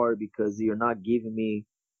of hard because you're not giving me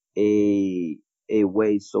a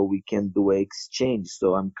way so we can do an exchange.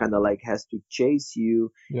 So I'm kind of has to chase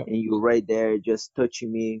you, and you're right there just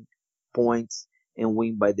touching me points and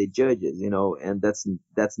win by the judges, and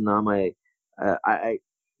that's not my. I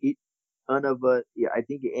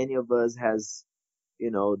think any of us has,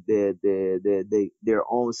 their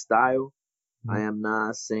own style. I am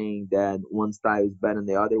not saying that one style is better than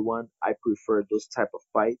the other one. I prefer those type of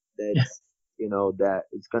fight that's, that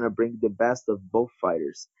it's going to bring the best of both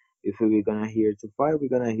fighters. If we're going to here to fight, we're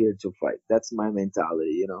going to here to fight. That's my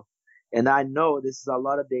mentality, And I know this is a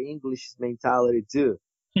lot of the English mentality too.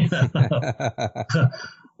 We have great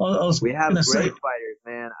fighters,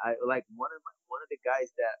 man. I like one of the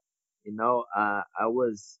guys that, I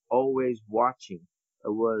was always watching. It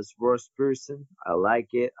was Ross Pearson. I like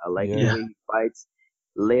it. I like the way he fights.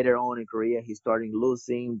 Later on in Korea, he started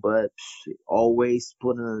losing, but always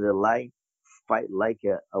putting in the light, fight like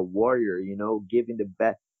a warrior, giving the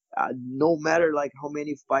best. No matter how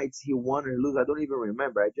many fights he won or lose, I don't even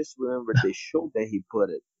remember. I just remember the show that he put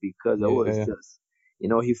it, because it was just, You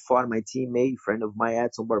know, he fought my teammate, friend of mine,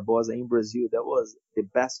 Edson Barbosa in Brazil. That was the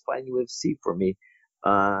best fight in UFC for me.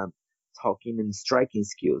 Talking and striking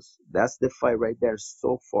skills. That's the fight right there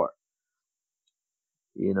so far.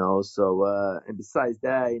 You know, so and besides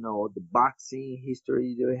that, you know, the boxing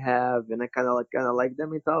history they have, and I kind of like the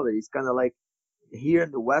mentality. It's kind of like here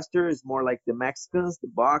in the Western, it's more like the Mexicans, the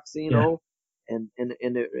boxing, you know, and in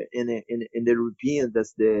the European,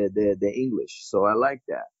 that's the English. So I like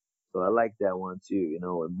that. So I like that one too. You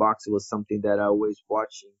know, and boxing was something that I always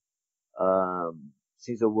watching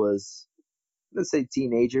since I was, let's say,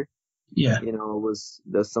 teenager. Yeah. You know,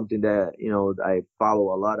 that's something that, you know, I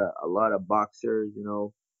follow a lot of boxers, you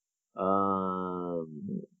know.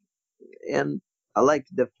 And I like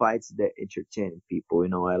the fights that entertain people, you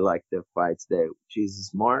know. I like the fights that is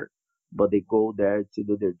smart, but they go there to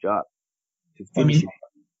do their job, to finish it.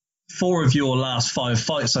 4 of your last 5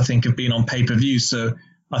 fights, I think, have been on pay-per-view, so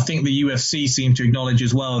I think the UFC seem to acknowledge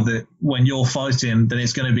as well that when you're fighting, then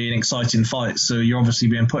it's going to be an exciting fight, so you're obviously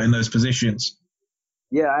being put in those positions.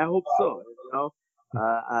 Yeah, I hope so. You know,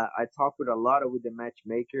 I talk with a lot with the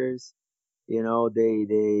matchmakers. You know,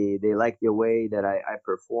 they like the way that I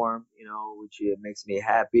perform. You know, which makes me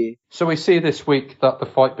happy. So we see this week that the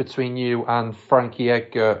fight between you and Frankie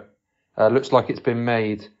Edgar looks like it's been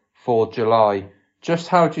made for July. Just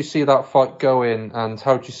how do you see that fight going, and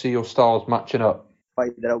how do you see your styles matching up?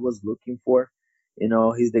 Fight that I was looking for. You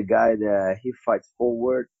know, he's the guy that he fights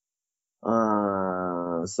forward.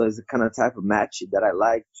 So it's the kind of type of match that I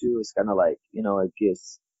like too. It's kind of like, you know, it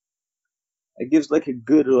gives like a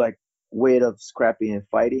good like weight of scrapping and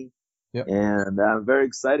fighting. Yep. And I'm very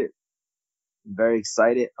excited.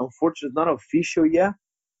 Unfortunately, it's not official yet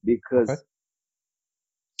because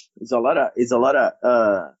it's a lot of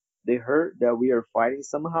they heard that we are fighting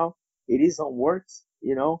somehow. It is on works,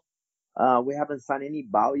 you know. We haven't signed any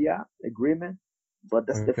bout yet agreement. But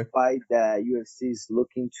that's the fight that UFC is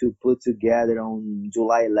looking to put together on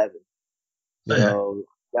July 11th. So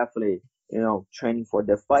definitely, you know, training for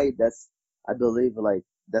the fight. I believe, like,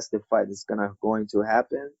 that's the fight that's going to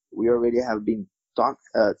happen. We already have been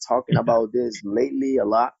talking about this lately a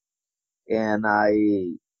lot, and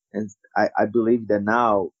I believe that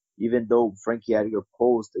now, even though Frankie Edgar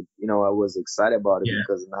posted, you know, I was excited about it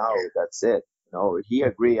because now that's it. You know, he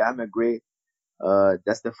agree, I'm agree.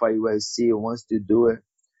 That's the fight UFC wants to do it,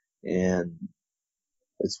 and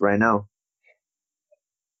it's right now.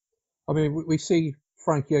 I mean, we see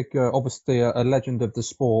Frankie Edgar, obviously a legend of the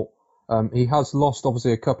sport. He has lost,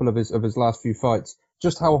 obviously, a couple of his last few fights.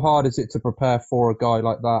 Just how hard is it to prepare for a guy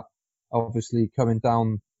like that, obviously coming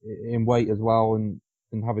down in weight as well and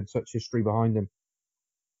having such history behind him?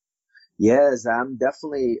 Yes, I'm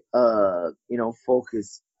definitely, you know,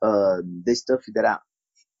 focused. The stuff that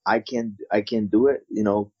I can do it, you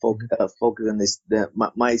know, focus on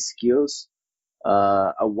my skills.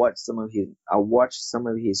 I watch some of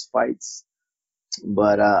his fights,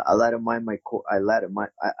 but I allow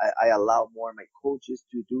more my coaches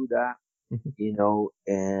to do that, you know.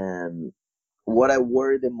 And what I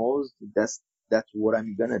worry the most, that's what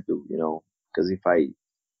I'm gonna do, you know, because if I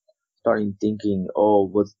start thinking, oh,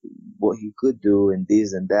 what he could do and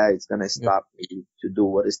this and that, it's gonna stop me to do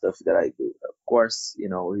what the stuff that I do. Of course, you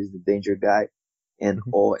know, he's the danger guy in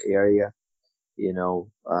all area. You know,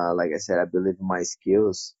 like I said, I believe in my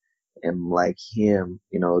skills, and like him,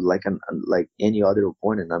 you know, like any other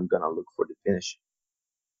opponent, I'm gonna look for the finish.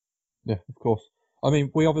 Yeah, of course. I mean,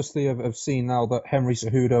 we obviously have seen now that Henry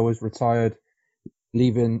Cejudo has retired,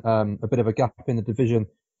 leaving a bit of a gap in the division.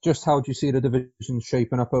 Just how do you see the division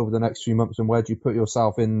shaping up over the next few months, and where do you put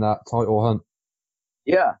yourself in that title hunt?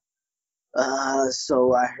 Yeah.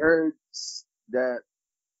 So I heard that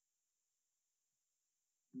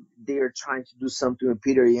they are trying to do something with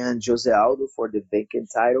Peter Yan, Jose Aldo for the vacant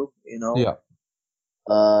title, you know. Yeah.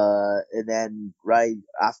 And then right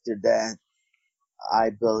after that, I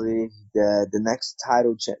believe that the next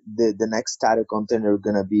title contender is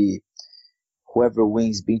gonna be whoever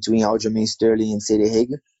wins between Aljamain Sterling and Sadie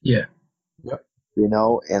Hagen. Yeah. Yep. You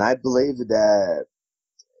know, and I believe that,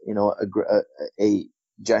 you know, a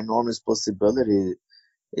ginormous possibility.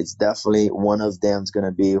 It's definitely one of them is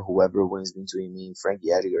gonna be whoever wins between me and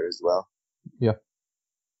Frankie Edgar as well. Yeah.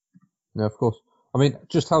 Yeah, of course. I mean,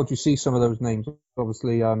 just how do you see some of those names?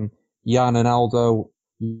 Obviously, Yan and Aldo.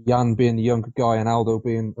 Yan being the younger guy and Aldo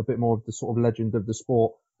being a bit more of the sort of legend of the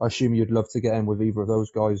sport. I assume you'd love to get in with either of those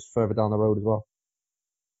guys further down the road as well.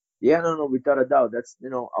 Yeah, no, without a doubt. That's, you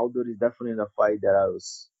know, Aldo is definitely in a fight that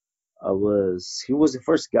he was the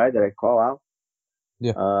first guy that I call out.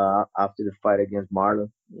 Yeah. After the fight against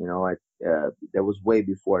Marlon, you know, that was way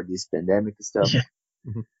before this pandemic and stuff. Yeah.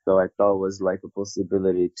 Mhm. So I thought it was like a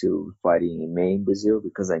possibility to fighting in May in Brazil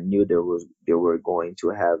because I knew they were going to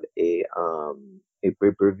have a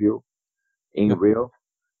pay-per-view in Yeah. Rio,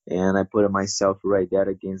 and I put myself right there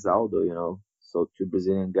against Aldo, So two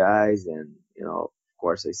Brazilian guys, and of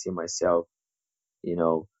course I see myself,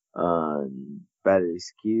 better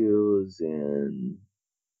skills and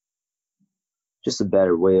just a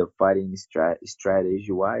better way of fighting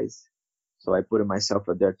strategy wise. So I put myself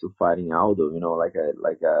out there to fighting Aldo,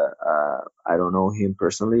 I don't know him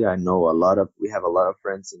personally. I know we have a lot of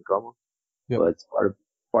friends in common, Yep. but it's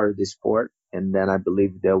part of the sport. And then I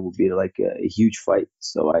believe there will be like a huge fight.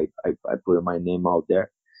 So I put my name out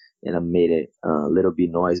there, and I made it a little bit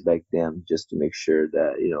noise back then just to make sure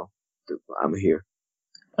that, I'm here.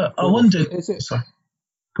 I wondered. Is it? Sorry.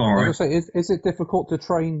 Go on, I Ryan. was gonna say, is it difficult to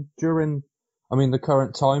train during? I mean, the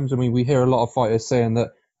current times. I mean, we hear a lot of fighters saying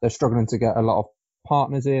that they're struggling to get a lot of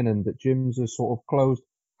partners in, and that gyms are sort of closed.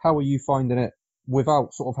 How are you finding it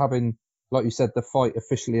without sort of having, like you said, the fight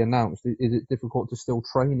officially announced? Is it difficult to still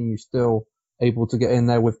train? Are you still able to get in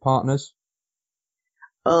there with partners?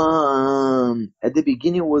 At the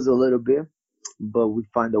beginning was a little bit, but we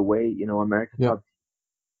find a way. American Yeah. Top,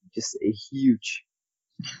 just a huge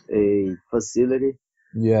facility.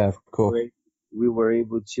 Yeah, of course. We were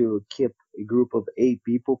able to keep a group of 8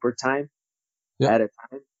 people per time at a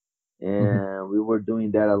time, and we were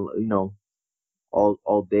doing that,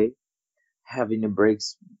 all day, having the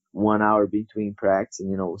breaks 1 hour between practice,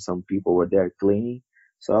 and some people were there cleaning.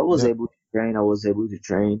 So I was able to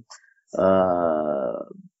train.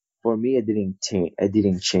 For me, I didn't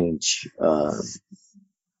change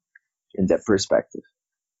in that perspective.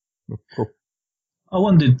 Cool. I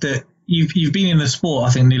wondered that you've been in the sport,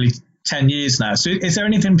 I think, nearly 10 years now. So is there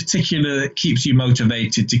anything particular that keeps you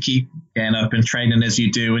motivated to keep getting up and training as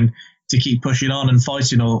you do, and to keep pushing on and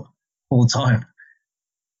fighting all the time?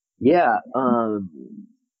 Yeah, I'm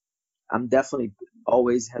definitely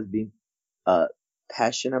always has been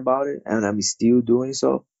passionate about it, and I'm still doing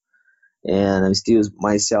so, and I'm still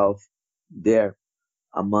myself there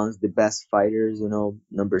amongst the best fighters.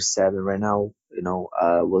 Number 7 right now.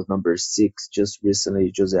 Was number 6 just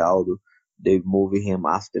recently. Jose Aldo, they moved him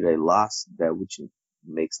after they lost that, which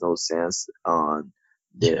makes no sense on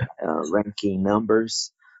the ranking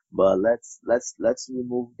numbers. But let's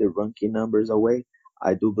remove the ranking numbers away.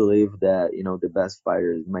 I do believe that the best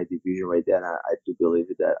fighter in my division right there. I do believe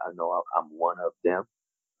that I know I'm one of them.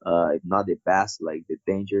 If not the best, like the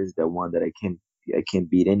Dangers, the one that I can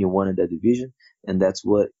beat anyone in that division, and that's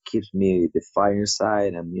what keeps me the fire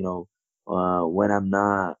inside. And when I'm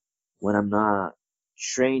not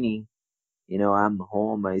training, I'm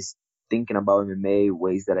home. I thinking about MMA,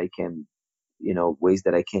 ways that I can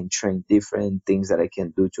train different things that I can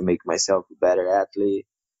do to make myself a better athlete.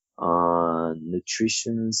 On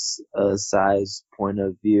nutrition's size point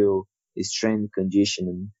of view, strength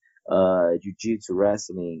conditioning, jiu-jitsu,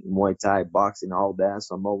 wrestling, Muay Thai, boxing, all that.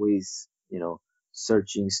 So I'm always,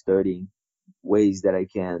 searching, studying ways that I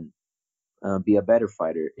can be a better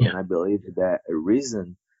fighter. And I believe that a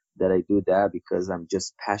reason that I do that because I'm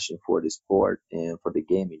just passionate for the sport and for the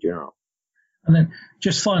game in general. And then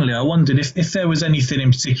just finally, I wondered if there was anything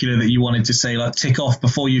in particular that you wanted to say, like tick off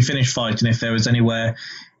before you finish fighting, if there was anywhere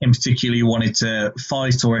in particular you wanted to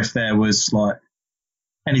fight, or if there was like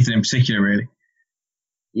anything in particular, really.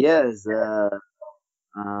 Yes, a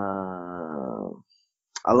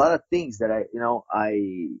lot of things that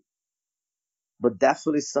but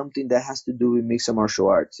definitely something that has to do with mixed martial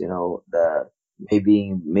arts, the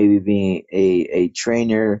maybe being a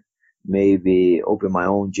trainer, maybe open my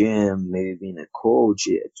own gym, maybe being a coach.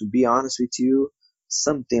 To be honest with you,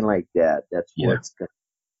 something like that. That's what's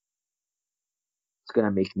gonna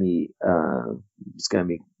make me. It's gonna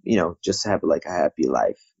make just have like a happy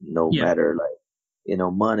life, no matter like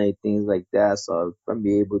money, things like that. So if I'm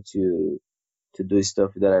be able to do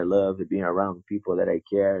stuff that I love, being around people that I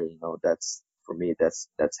care, that's for me. That's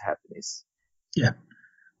happiness. Yeah.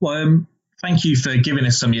 Well, thank you for giving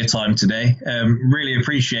us some of your time today. Really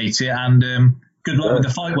appreciate it, and good luck with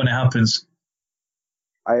the fight when it happens.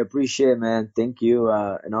 I appreciate it, man. Thank you,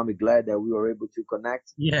 and I'm glad that we were able to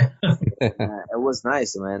connect. Yeah. It was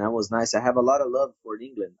nice, man. It was nice. I have a lot of love for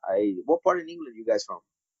England. What part of England you guys from?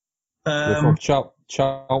 We're from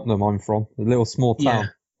Cheltenham. I'm from a little small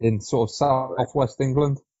town in sort of southwest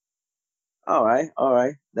England. All right.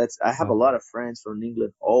 I have a lot of friends from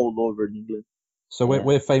England, all over England. So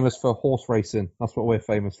we're famous for horse racing. That's what we're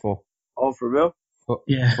famous for. Oh, for real? For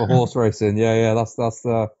horse racing. Yeah. That's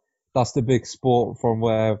the big sport from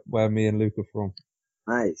where me and Luke are from.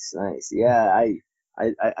 Nice. Yeah, I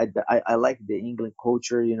I like the England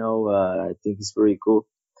culture. I think it's very cool,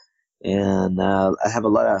 and I have a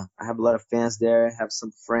lot of fans there. I have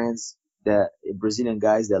some friends Brazilian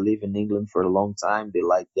guys that live in England for a long time. They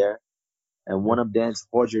like there, and one of them is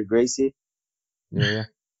Roger Gracie. Yeah.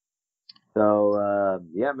 So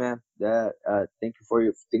yeah, man. Thank you for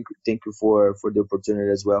the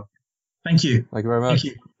opportunity as well. Thank you. Thank you very much.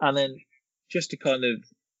 Thank you. And then just to kind of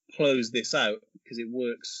close this out, because it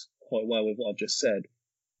works quite well with what I've just said,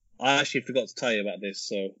 I actually forgot to tell you about this,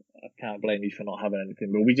 so I can't blame you for not having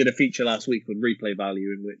anything. But we did a feature last week with Replay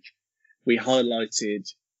Value in which we highlighted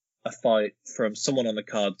a fight from someone on the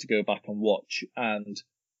card to go back and watch. And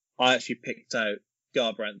I actually picked out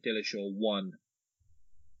Garbrandt Dillashaw 1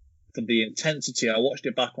 for the intensity. I watched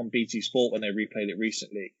it back on BT Sport when they replayed it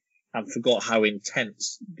recently and forgot how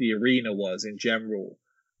intense the arena was in general.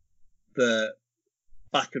 The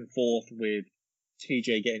back and forth with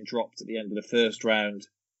TJ getting dropped at the end of the first round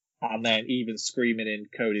and then even screaming in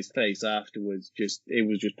Cody's face afterwards, it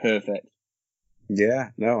was just perfect.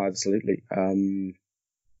 Yeah, no, absolutely.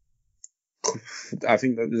 I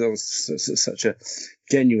think that there was such a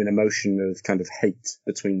genuine emotion of kind of hate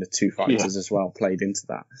between the two fighters as well played into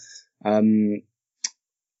that. And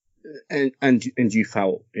you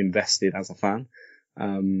felt invested as a fan.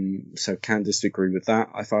 So can't disagree with that.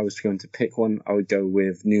 If I was going to pick one, I would go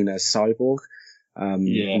with Nunes Cyborg.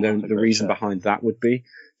 The reason behind that would be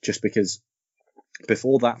just because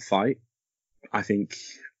before that fight, I think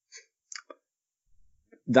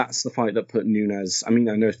that's the fight that put Nunes. I mean,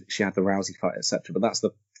 I know she had the Rousey fight, etc., but that's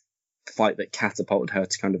the fight that catapulted her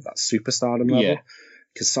to kind of that superstardom level. Yeah.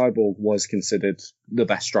 Because Cyborg was considered the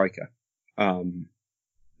best striker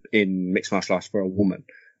in mixed martial arts for a woman,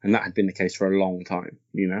 and that had been the case for a long time.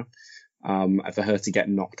 And for her to get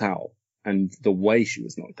knocked out, and the way she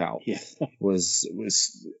was knocked out was it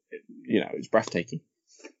was breathtaking.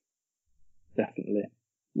 Definitely.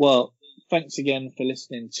 Well, thanks again for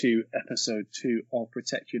listening to episode 2 of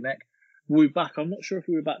Protect Your Neck. We'll be back. I'm not sure if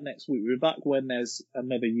we'll be back next week. We'll be back when there's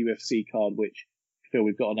another UFC card, which I feel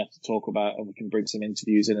we've got enough to talk about, and we can bring some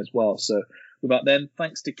interviews in as well. So we're back then.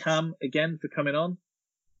 Thanks to Cam again for coming on.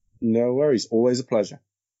 No worries. Always a pleasure.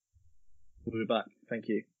 We'll be back. Thank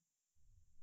you.